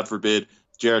God forbid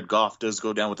Jared Goff does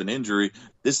go down with an injury,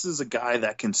 this is a guy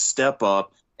that can step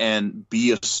up and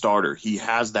be a starter. He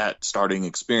has that starting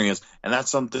experience, and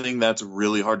that's something that's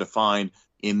really hard to find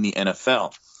in the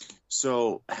NFL.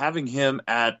 So having him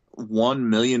at $1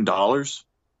 million,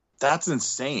 that's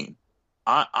insane.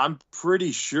 I'm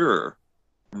pretty sure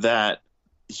that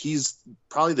he's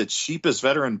probably the cheapest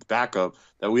veteran backup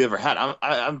that we ever had.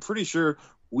 I'm pretty sure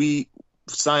we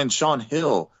signed Sean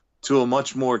Hill to a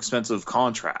much more expensive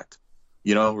contract.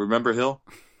 Remember Hill?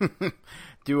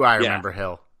 Do I remember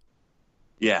Hill?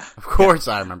 Yeah. Of course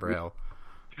I remember Hill.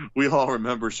 We all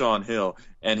remember Sean Hill.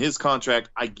 And his contract,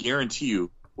 I guarantee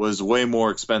you, was way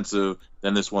more expensive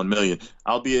than this $1 million.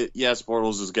 Albeit, yes,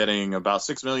 Bortles is getting about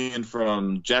 $6 million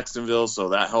from Jacksonville, so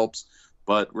that helps.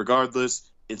 But regardless,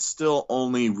 it's still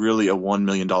only really a $1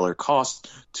 million cost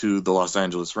to the Los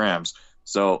Angeles Rams.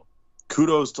 So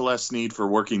kudos to Les Snead for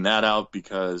working that out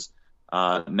because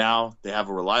now they have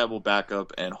a reliable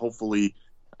backup, and hopefully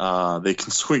they can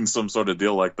swing some sort of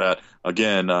deal like that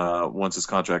again once his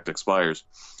contract expires.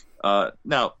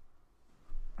 Now,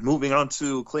 moving on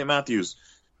to Clay Matthews.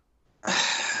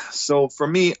 So for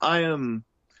me, I am,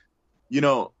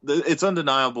 it's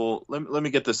undeniable. Let me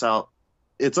get this out.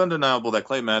 It's undeniable that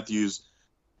Clay Matthews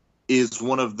is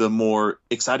one of the more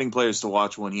exciting players to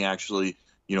watch when he actually,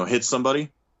 hits somebody.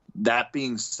 That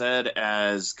being said,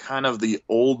 as kind of the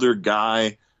older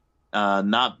guy,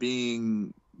 not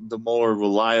being the more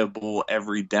reliable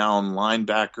every down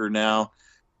linebacker now,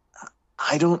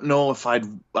 I don't know if I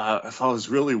was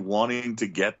really wanting to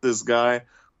get this guy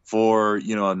for a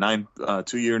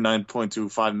 2-year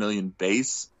 $9.25 million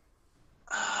base.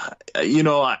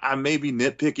 I may be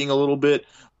nitpicking a little bit,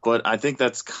 but I think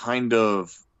that's kind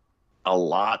of a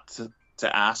lot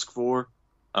to ask for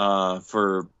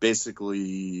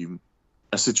basically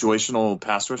a situational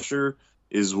pass rusher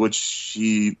is which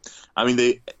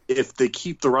if they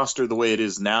keep the roster the way it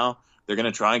is now, they're going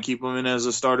to try and keep him in as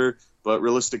a starter. But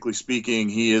realistically speaking,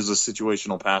 he is a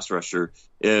situational pass rusher.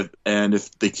 If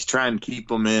they try and keep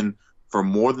him in for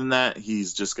more than that,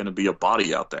 he's just going to be a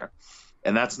body out there.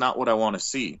 And that's not what I want to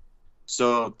see.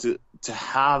 So to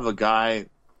have a guy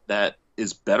that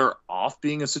is better off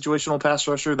being a situational pass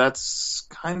rusher, that's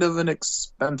kind of an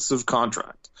expensive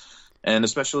contract. And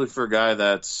especially for a guy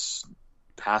that's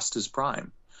past his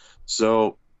prime.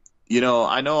 So,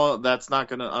 I know I'm not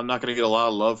gonna get a lot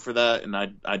of love for that, and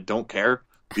I don't care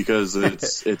because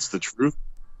it's the truth.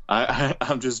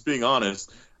 I'm just being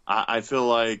honest. I feel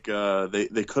like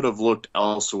they could have looked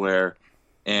elsewhere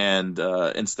and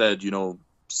instead,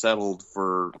 settled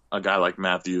for a guy like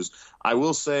Matthews. I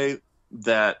will say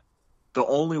that the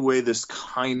only way this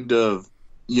kind of,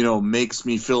 makes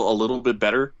me feel a little bit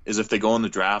better is if they go in the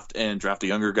draft and draft a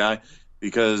younger guy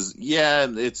because, yeah,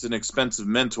 it's an expensive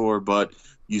mentor, but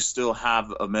you still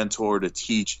have a mentor to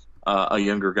teach a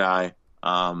younger guy,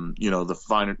 the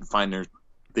finer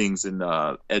things in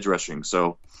edge rushing.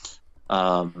 So,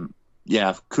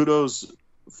 kudos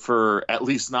for at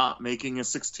least not making a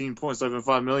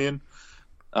 $16.75 million.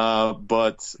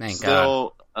 But Thank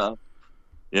still,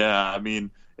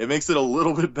 it makes it a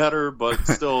little bit better, but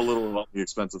still a little on the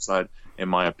expensive side, in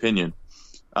my opinion.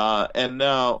 And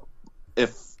now,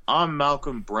 if I'm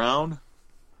Malcolm Brown,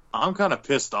 I'm kind of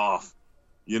pissed off,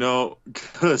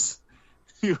 because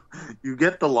you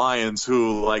get the Lions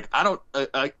who,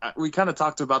 we kind of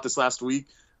talked about this last week.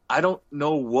 I don't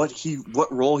know what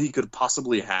role he could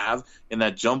possibly have in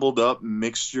that jumbled up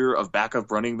mixture of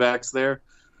backup running backs there.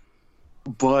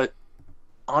 But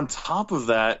on top of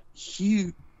that,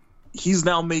 he's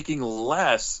now making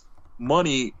less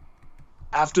money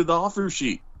after the offer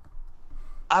sheet.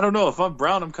 I don't know. If I'm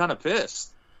Brown, I'm kind of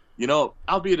pissed.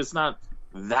 Albeit it's not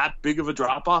that big of a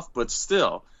drop-off, but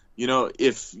still,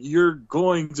 if you're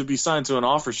going to be signed to an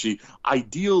offer sheet,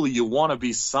 ideally you want to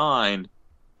be signed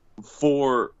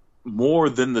for more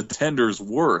than the tender's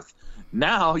worth.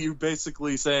 Now you're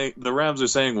basically saying, the Rams are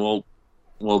saying,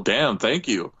 well, damn, thank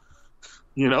you.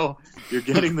 You're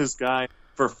getting this guy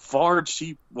for far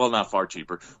cheap. Well, not far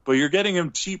cheaper, but you're getting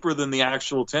him cheaper than the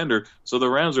actual tender. So the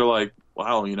Rams are like,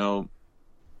 wow, can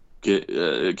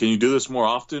you do this more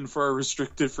often for our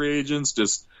restricted free agents?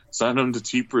 Just sign them to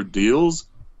cheaper deals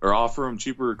or offer them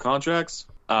cheaper contracts.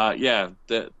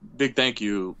 Big thank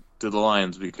you to the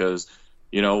Lions, because,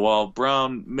 while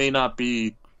Brown may not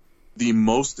be the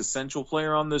most essential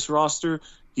player on this roster,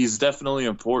 he's definitely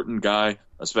an important guy,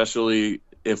 especially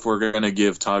if we're going to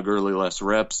give Todd Gurley less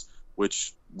reps,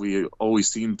 which we always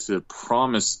seem to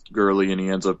promise Gurley, and he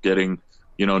ends up getting,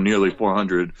 nearly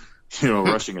 400,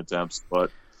 rushing attempts.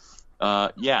 But,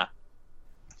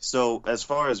 So as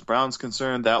far as Brown's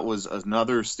concerned, that was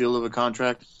another steal of a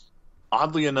contract.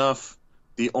 Oddly enough,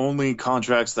 the only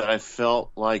contracts that I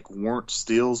felt like weren't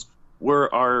steals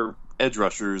were our edge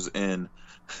rushers in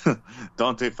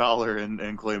Dante Fowler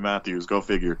and Clay Matthews. Go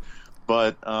figure.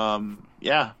 But,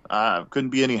 I couldn't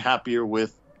be any happier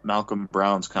with Malcolm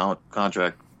Brown's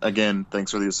contract. Again,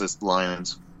 thanks for the assist,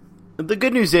 Lions. The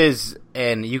good news is,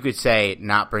 and you could say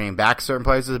not bringing back certain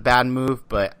players is a bad move,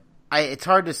 but it's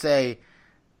hard to say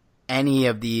any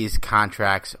of these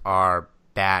contracts are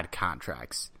bad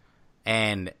contracts.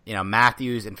 And,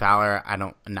 Matthews and Fowler,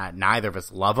 neither of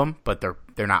us love them, but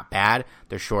they're not bad.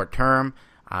 They're short term.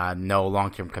 No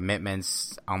long-term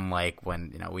commitments, unlike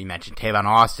when, we mentioned Tavon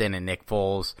Austin and Nick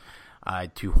Foles,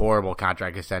 two horrible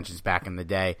contract extensions back in the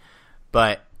day.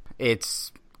 But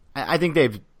I think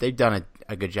they've done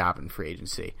a good job in free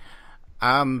agency.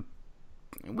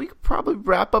 We could probably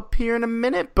wrap up here in a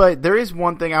minute, but there is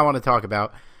one thing I want to talk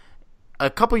about. A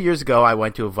couple years ago, I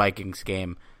went to a Vikings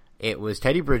game. It was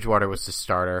Teddy Bridgewater was the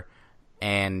starter,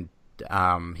 and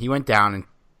he went down, and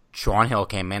Shaun Hill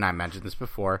came in. I mentioned this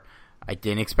before. I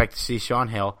didn't expect to see Shaun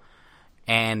Hill.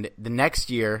 And the next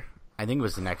year, I think it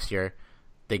was the next year,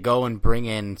 they go and bring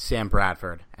in Sam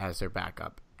Bradford as their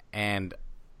backup. And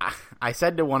I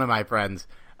said to one of my friends,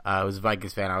 who was a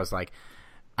Vikings fan, I was like,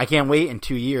 I can't wait in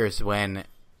 2 years when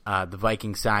the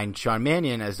Vikings sign Sean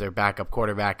Mannion as their backup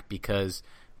quarterback, because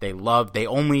they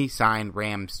only sign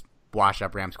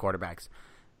wash-up Rams quarterbacks.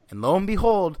 And lo and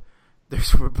behold,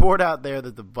 there's a report out there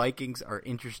that the Vikings are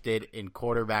interested in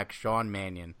quarterback Sean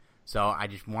Mannion. So I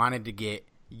just wanted to get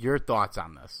your thoughts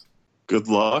on this. Good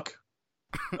luck.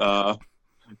 No,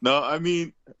 I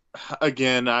mean,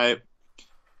 again, I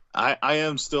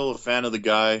am still a fan of the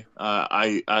guy.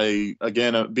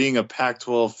 Being a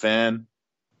Pac-12 fan,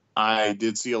 I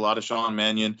did see a lot of Sean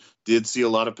Mannion, did see a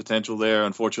lot of potential there.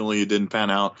 Unfortunately, it didn't pan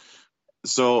out.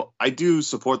 So I do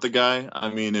support the guy. I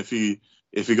mean, if he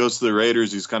goes to the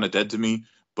Raiders, he's kind of dead to me.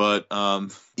 But,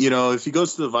 if he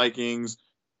goes to the Vikings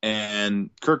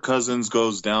and Kirk Cousins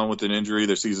goes down with an injury,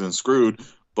 their season's screwed.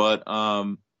 But,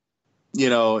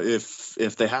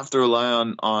 if they have to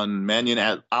rely on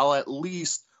Mannion, I'll at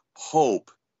least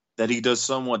hope that he does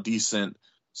somewhat decent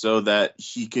so that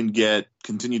he can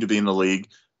continue to be in the league.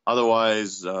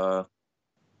 Otherwise,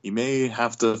 he may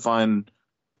have to find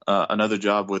another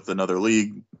job with another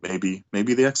league, maybe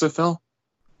the XFL.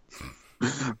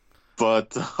 But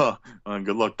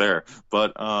good luck there.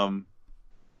 But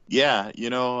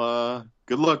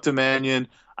good luck to Mannion.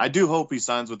 I do hope he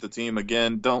signs with the team.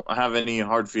 Again, don't have any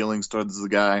hard feelings towards the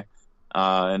guy,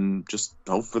 and just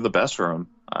hope for the best for him.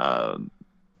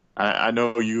 I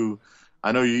know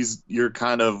you're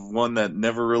kind of one that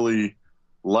never really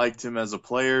liked him as a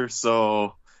player,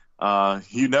 so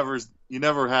you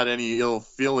never had any ill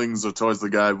feelings towards the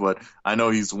guy, but I know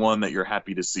he's one that you're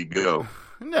happy to see go.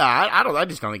 No, I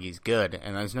just don't think he's good,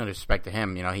 and there's no disrespect to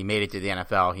him. He made it to the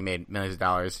NFL. He made millions of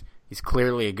dollars. He's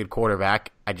clearly a good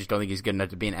quarterback. I just don't think he's good enough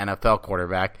to be an NFL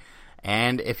quarterback.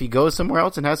 And if he goes somewhere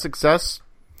else and has success,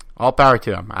 all power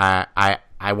to him.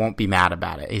 I won't be mad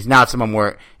about it. He's not someone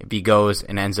where if he goes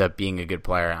and ends up being a good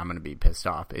player, I'm going to be pissed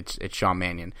off. It's Sean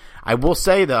Mannion. I will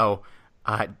say, though,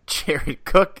 Jared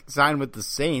Cook signed with the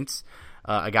Saints,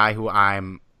 a guy who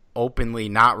I'm openly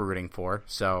not rooting for.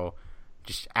 So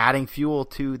just adding fuel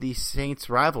to the Saints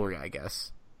rivalry, I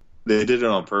guess. They did it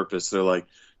on purpose. They're like,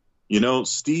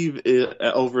 Steve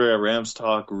over at Rams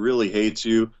Talk really hates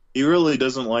you. He really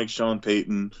doesn't like Sean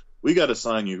Payton. We got to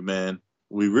sign you, man.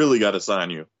 We really got to sign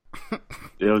you.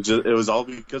 It was all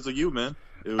because of you, man.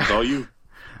 It was all you.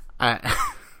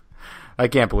 I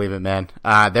can't believe it, man.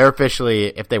 They're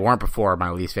officially, if they weren't before,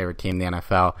 my least favorite team in the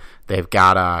NFL. They've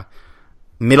got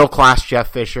middle-class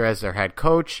Jeff Fisher as their head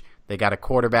coach. They got a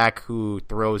quarterback who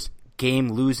throws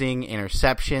game-losing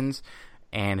interceptions,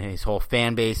 and his whole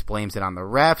fan base blames it on the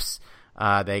refs.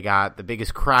 They got the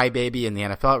biggest crybaby in the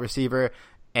NFL at receiver,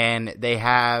 and they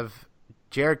have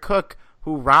Jared Cook,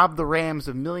 who robbed the Rams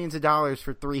of millions of dollars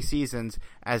for 3 seasons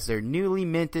as their newly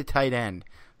minted tight end.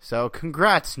 So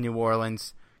congrats, New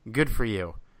Orleans. Good for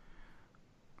you.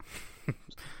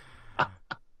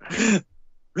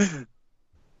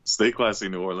 Stay classy,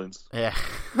 New Orleans. Yeah.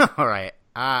 All right.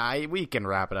 We can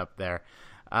wrap it up there.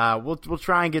 We'll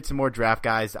try and get some more draft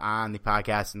guys on the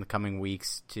podcast in the coming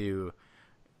weeks to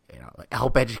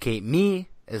help educate me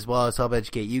as well as help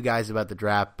educate you guys about the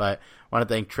draft. But I want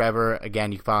to thank Trevor.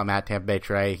 Again, you can follow him at Tampa Bay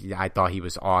Trey. I thought he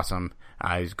was awesome.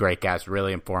 He was a great guy.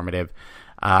 Really informative.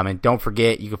 And don't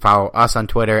forget, you can follow us on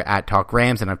Twitter at Talk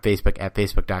Rams and on Facebook at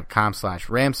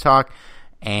facebook.com/RamsTalk.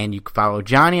 And you can follow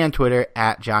Johnny on Twitter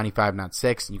at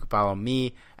Johnny506. And you can follow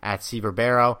me at Seaver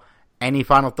Barrow. Any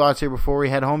final thoughts here before we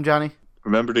head home, Johnny?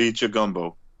 Remember to eat your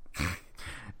gumbo.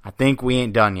 I think we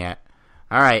ain't done yet.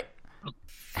 All right.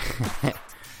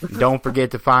 Don't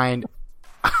forget to find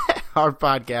our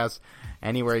podcast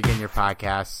anywhere you get your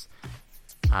podcasts.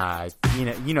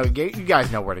 You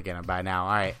guys know where to get them by now.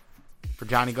 All right. For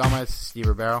Johnny Gomez, Steve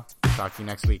Ribeiro. Talk to you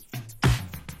next week.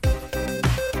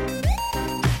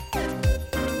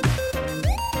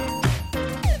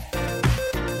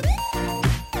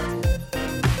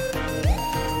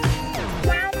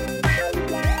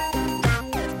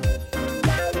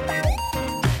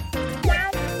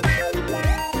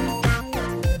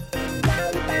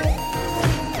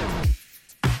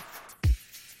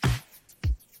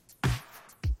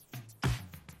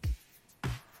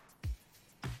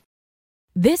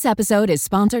 This episode is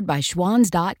sponsored by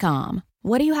Schwans.com.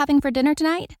 What are you having for dinner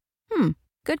tonight?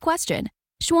 Good question.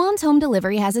 Schwans Home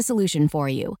Delivery has a solution for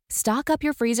you. Stock up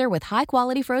your freezer with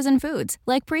high-quality frozen foods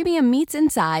like premium meats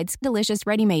and sides, delicious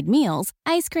ready-made meals,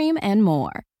 ice cream, and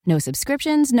more. No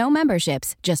subscriptions, no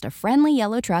memberships, just a friendly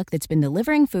yellow truck that's been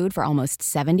delivering food for almost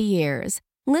 70 years.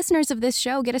 Listeners of this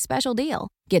show get a special deal.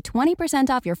 Get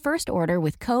 20% off your first order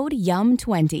with code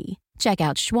YUM20. Check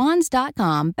out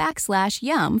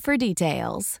schwans.com/yum for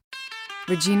details.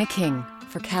 Regina King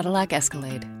for Cadillac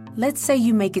Escalade. Let's say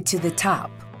you make it to the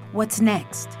top. What's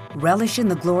next? Relish in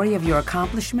the glory of your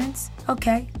accomplishments?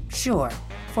 Okay, sure,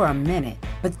 for a minute.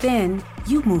 But then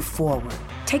you move forward.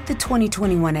 Take the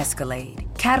 2021 Escalade.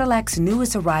 Cadillac's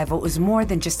newest arrival is more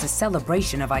than just a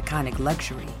celebration of iconic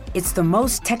luxury. It's the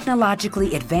most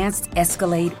technologically advanced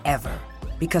Escalade ever.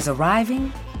 Because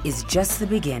arriving is just the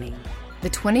beginning. The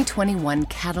 2021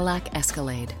 Cadillac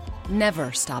Escalade.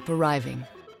 Never stop arriving.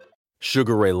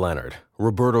 Sugar Ray Leonard,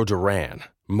 Roberto Duran,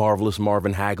 Marvelous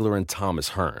Marvin Hagler, and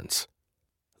Thomas Hearns.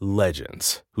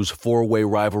 Legends, whose four-way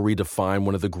rivalry defined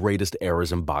one of the greatest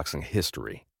eras in boxing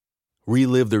history.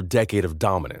 Relive their decade of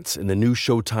dominance in the new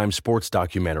Showtime sports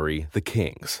documentary, The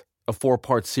Kings, a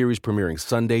 4-part series premiering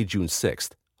Sunday, June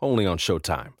 6th, only on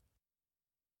Showtime.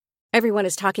 Everyone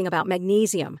is talking about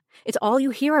magnesium. It's all you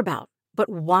hear about. But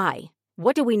why?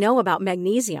 What do we know about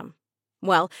magnesium?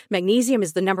 Well, magnesium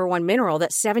is the #1 mineral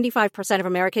that 75% of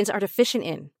Americans are deficient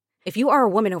in. If you are a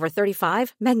woman over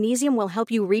 35, magnesium will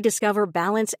help you rediscover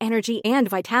balance, energy, and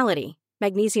vitality.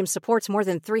 Magnesium supports more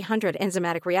than 300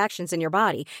 enzymatic reactions in your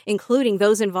body, including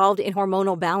those involved in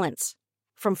hormonal balance.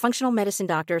 From functional medicine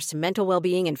doctors to mental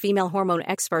well-being and female hormone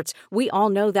experts, we all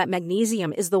know that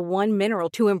magnesium is the one mineral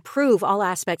to improve all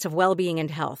aspects of well-being and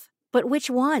health. But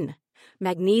which one?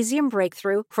 Magnesium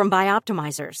Breakthrough from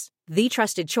Bioptimizers, the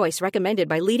trusted choice recommended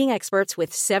by leading experts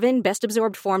with 7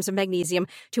 best-absorbed forms of magnesium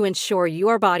to ensure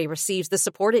your body receives the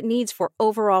support it needs for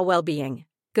overall well-being.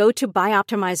 Go to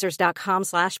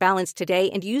bioptimizers.com/balance today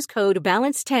and use code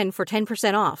BALANCE10 for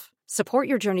 10% off. Support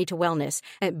your journey to wellness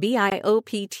at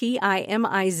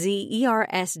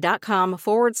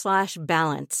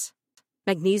bioptimizers.com/balance.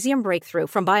 Magnesium Breakthrough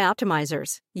from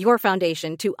Bioptimizers, your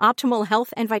foundation to optimal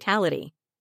health and vitality.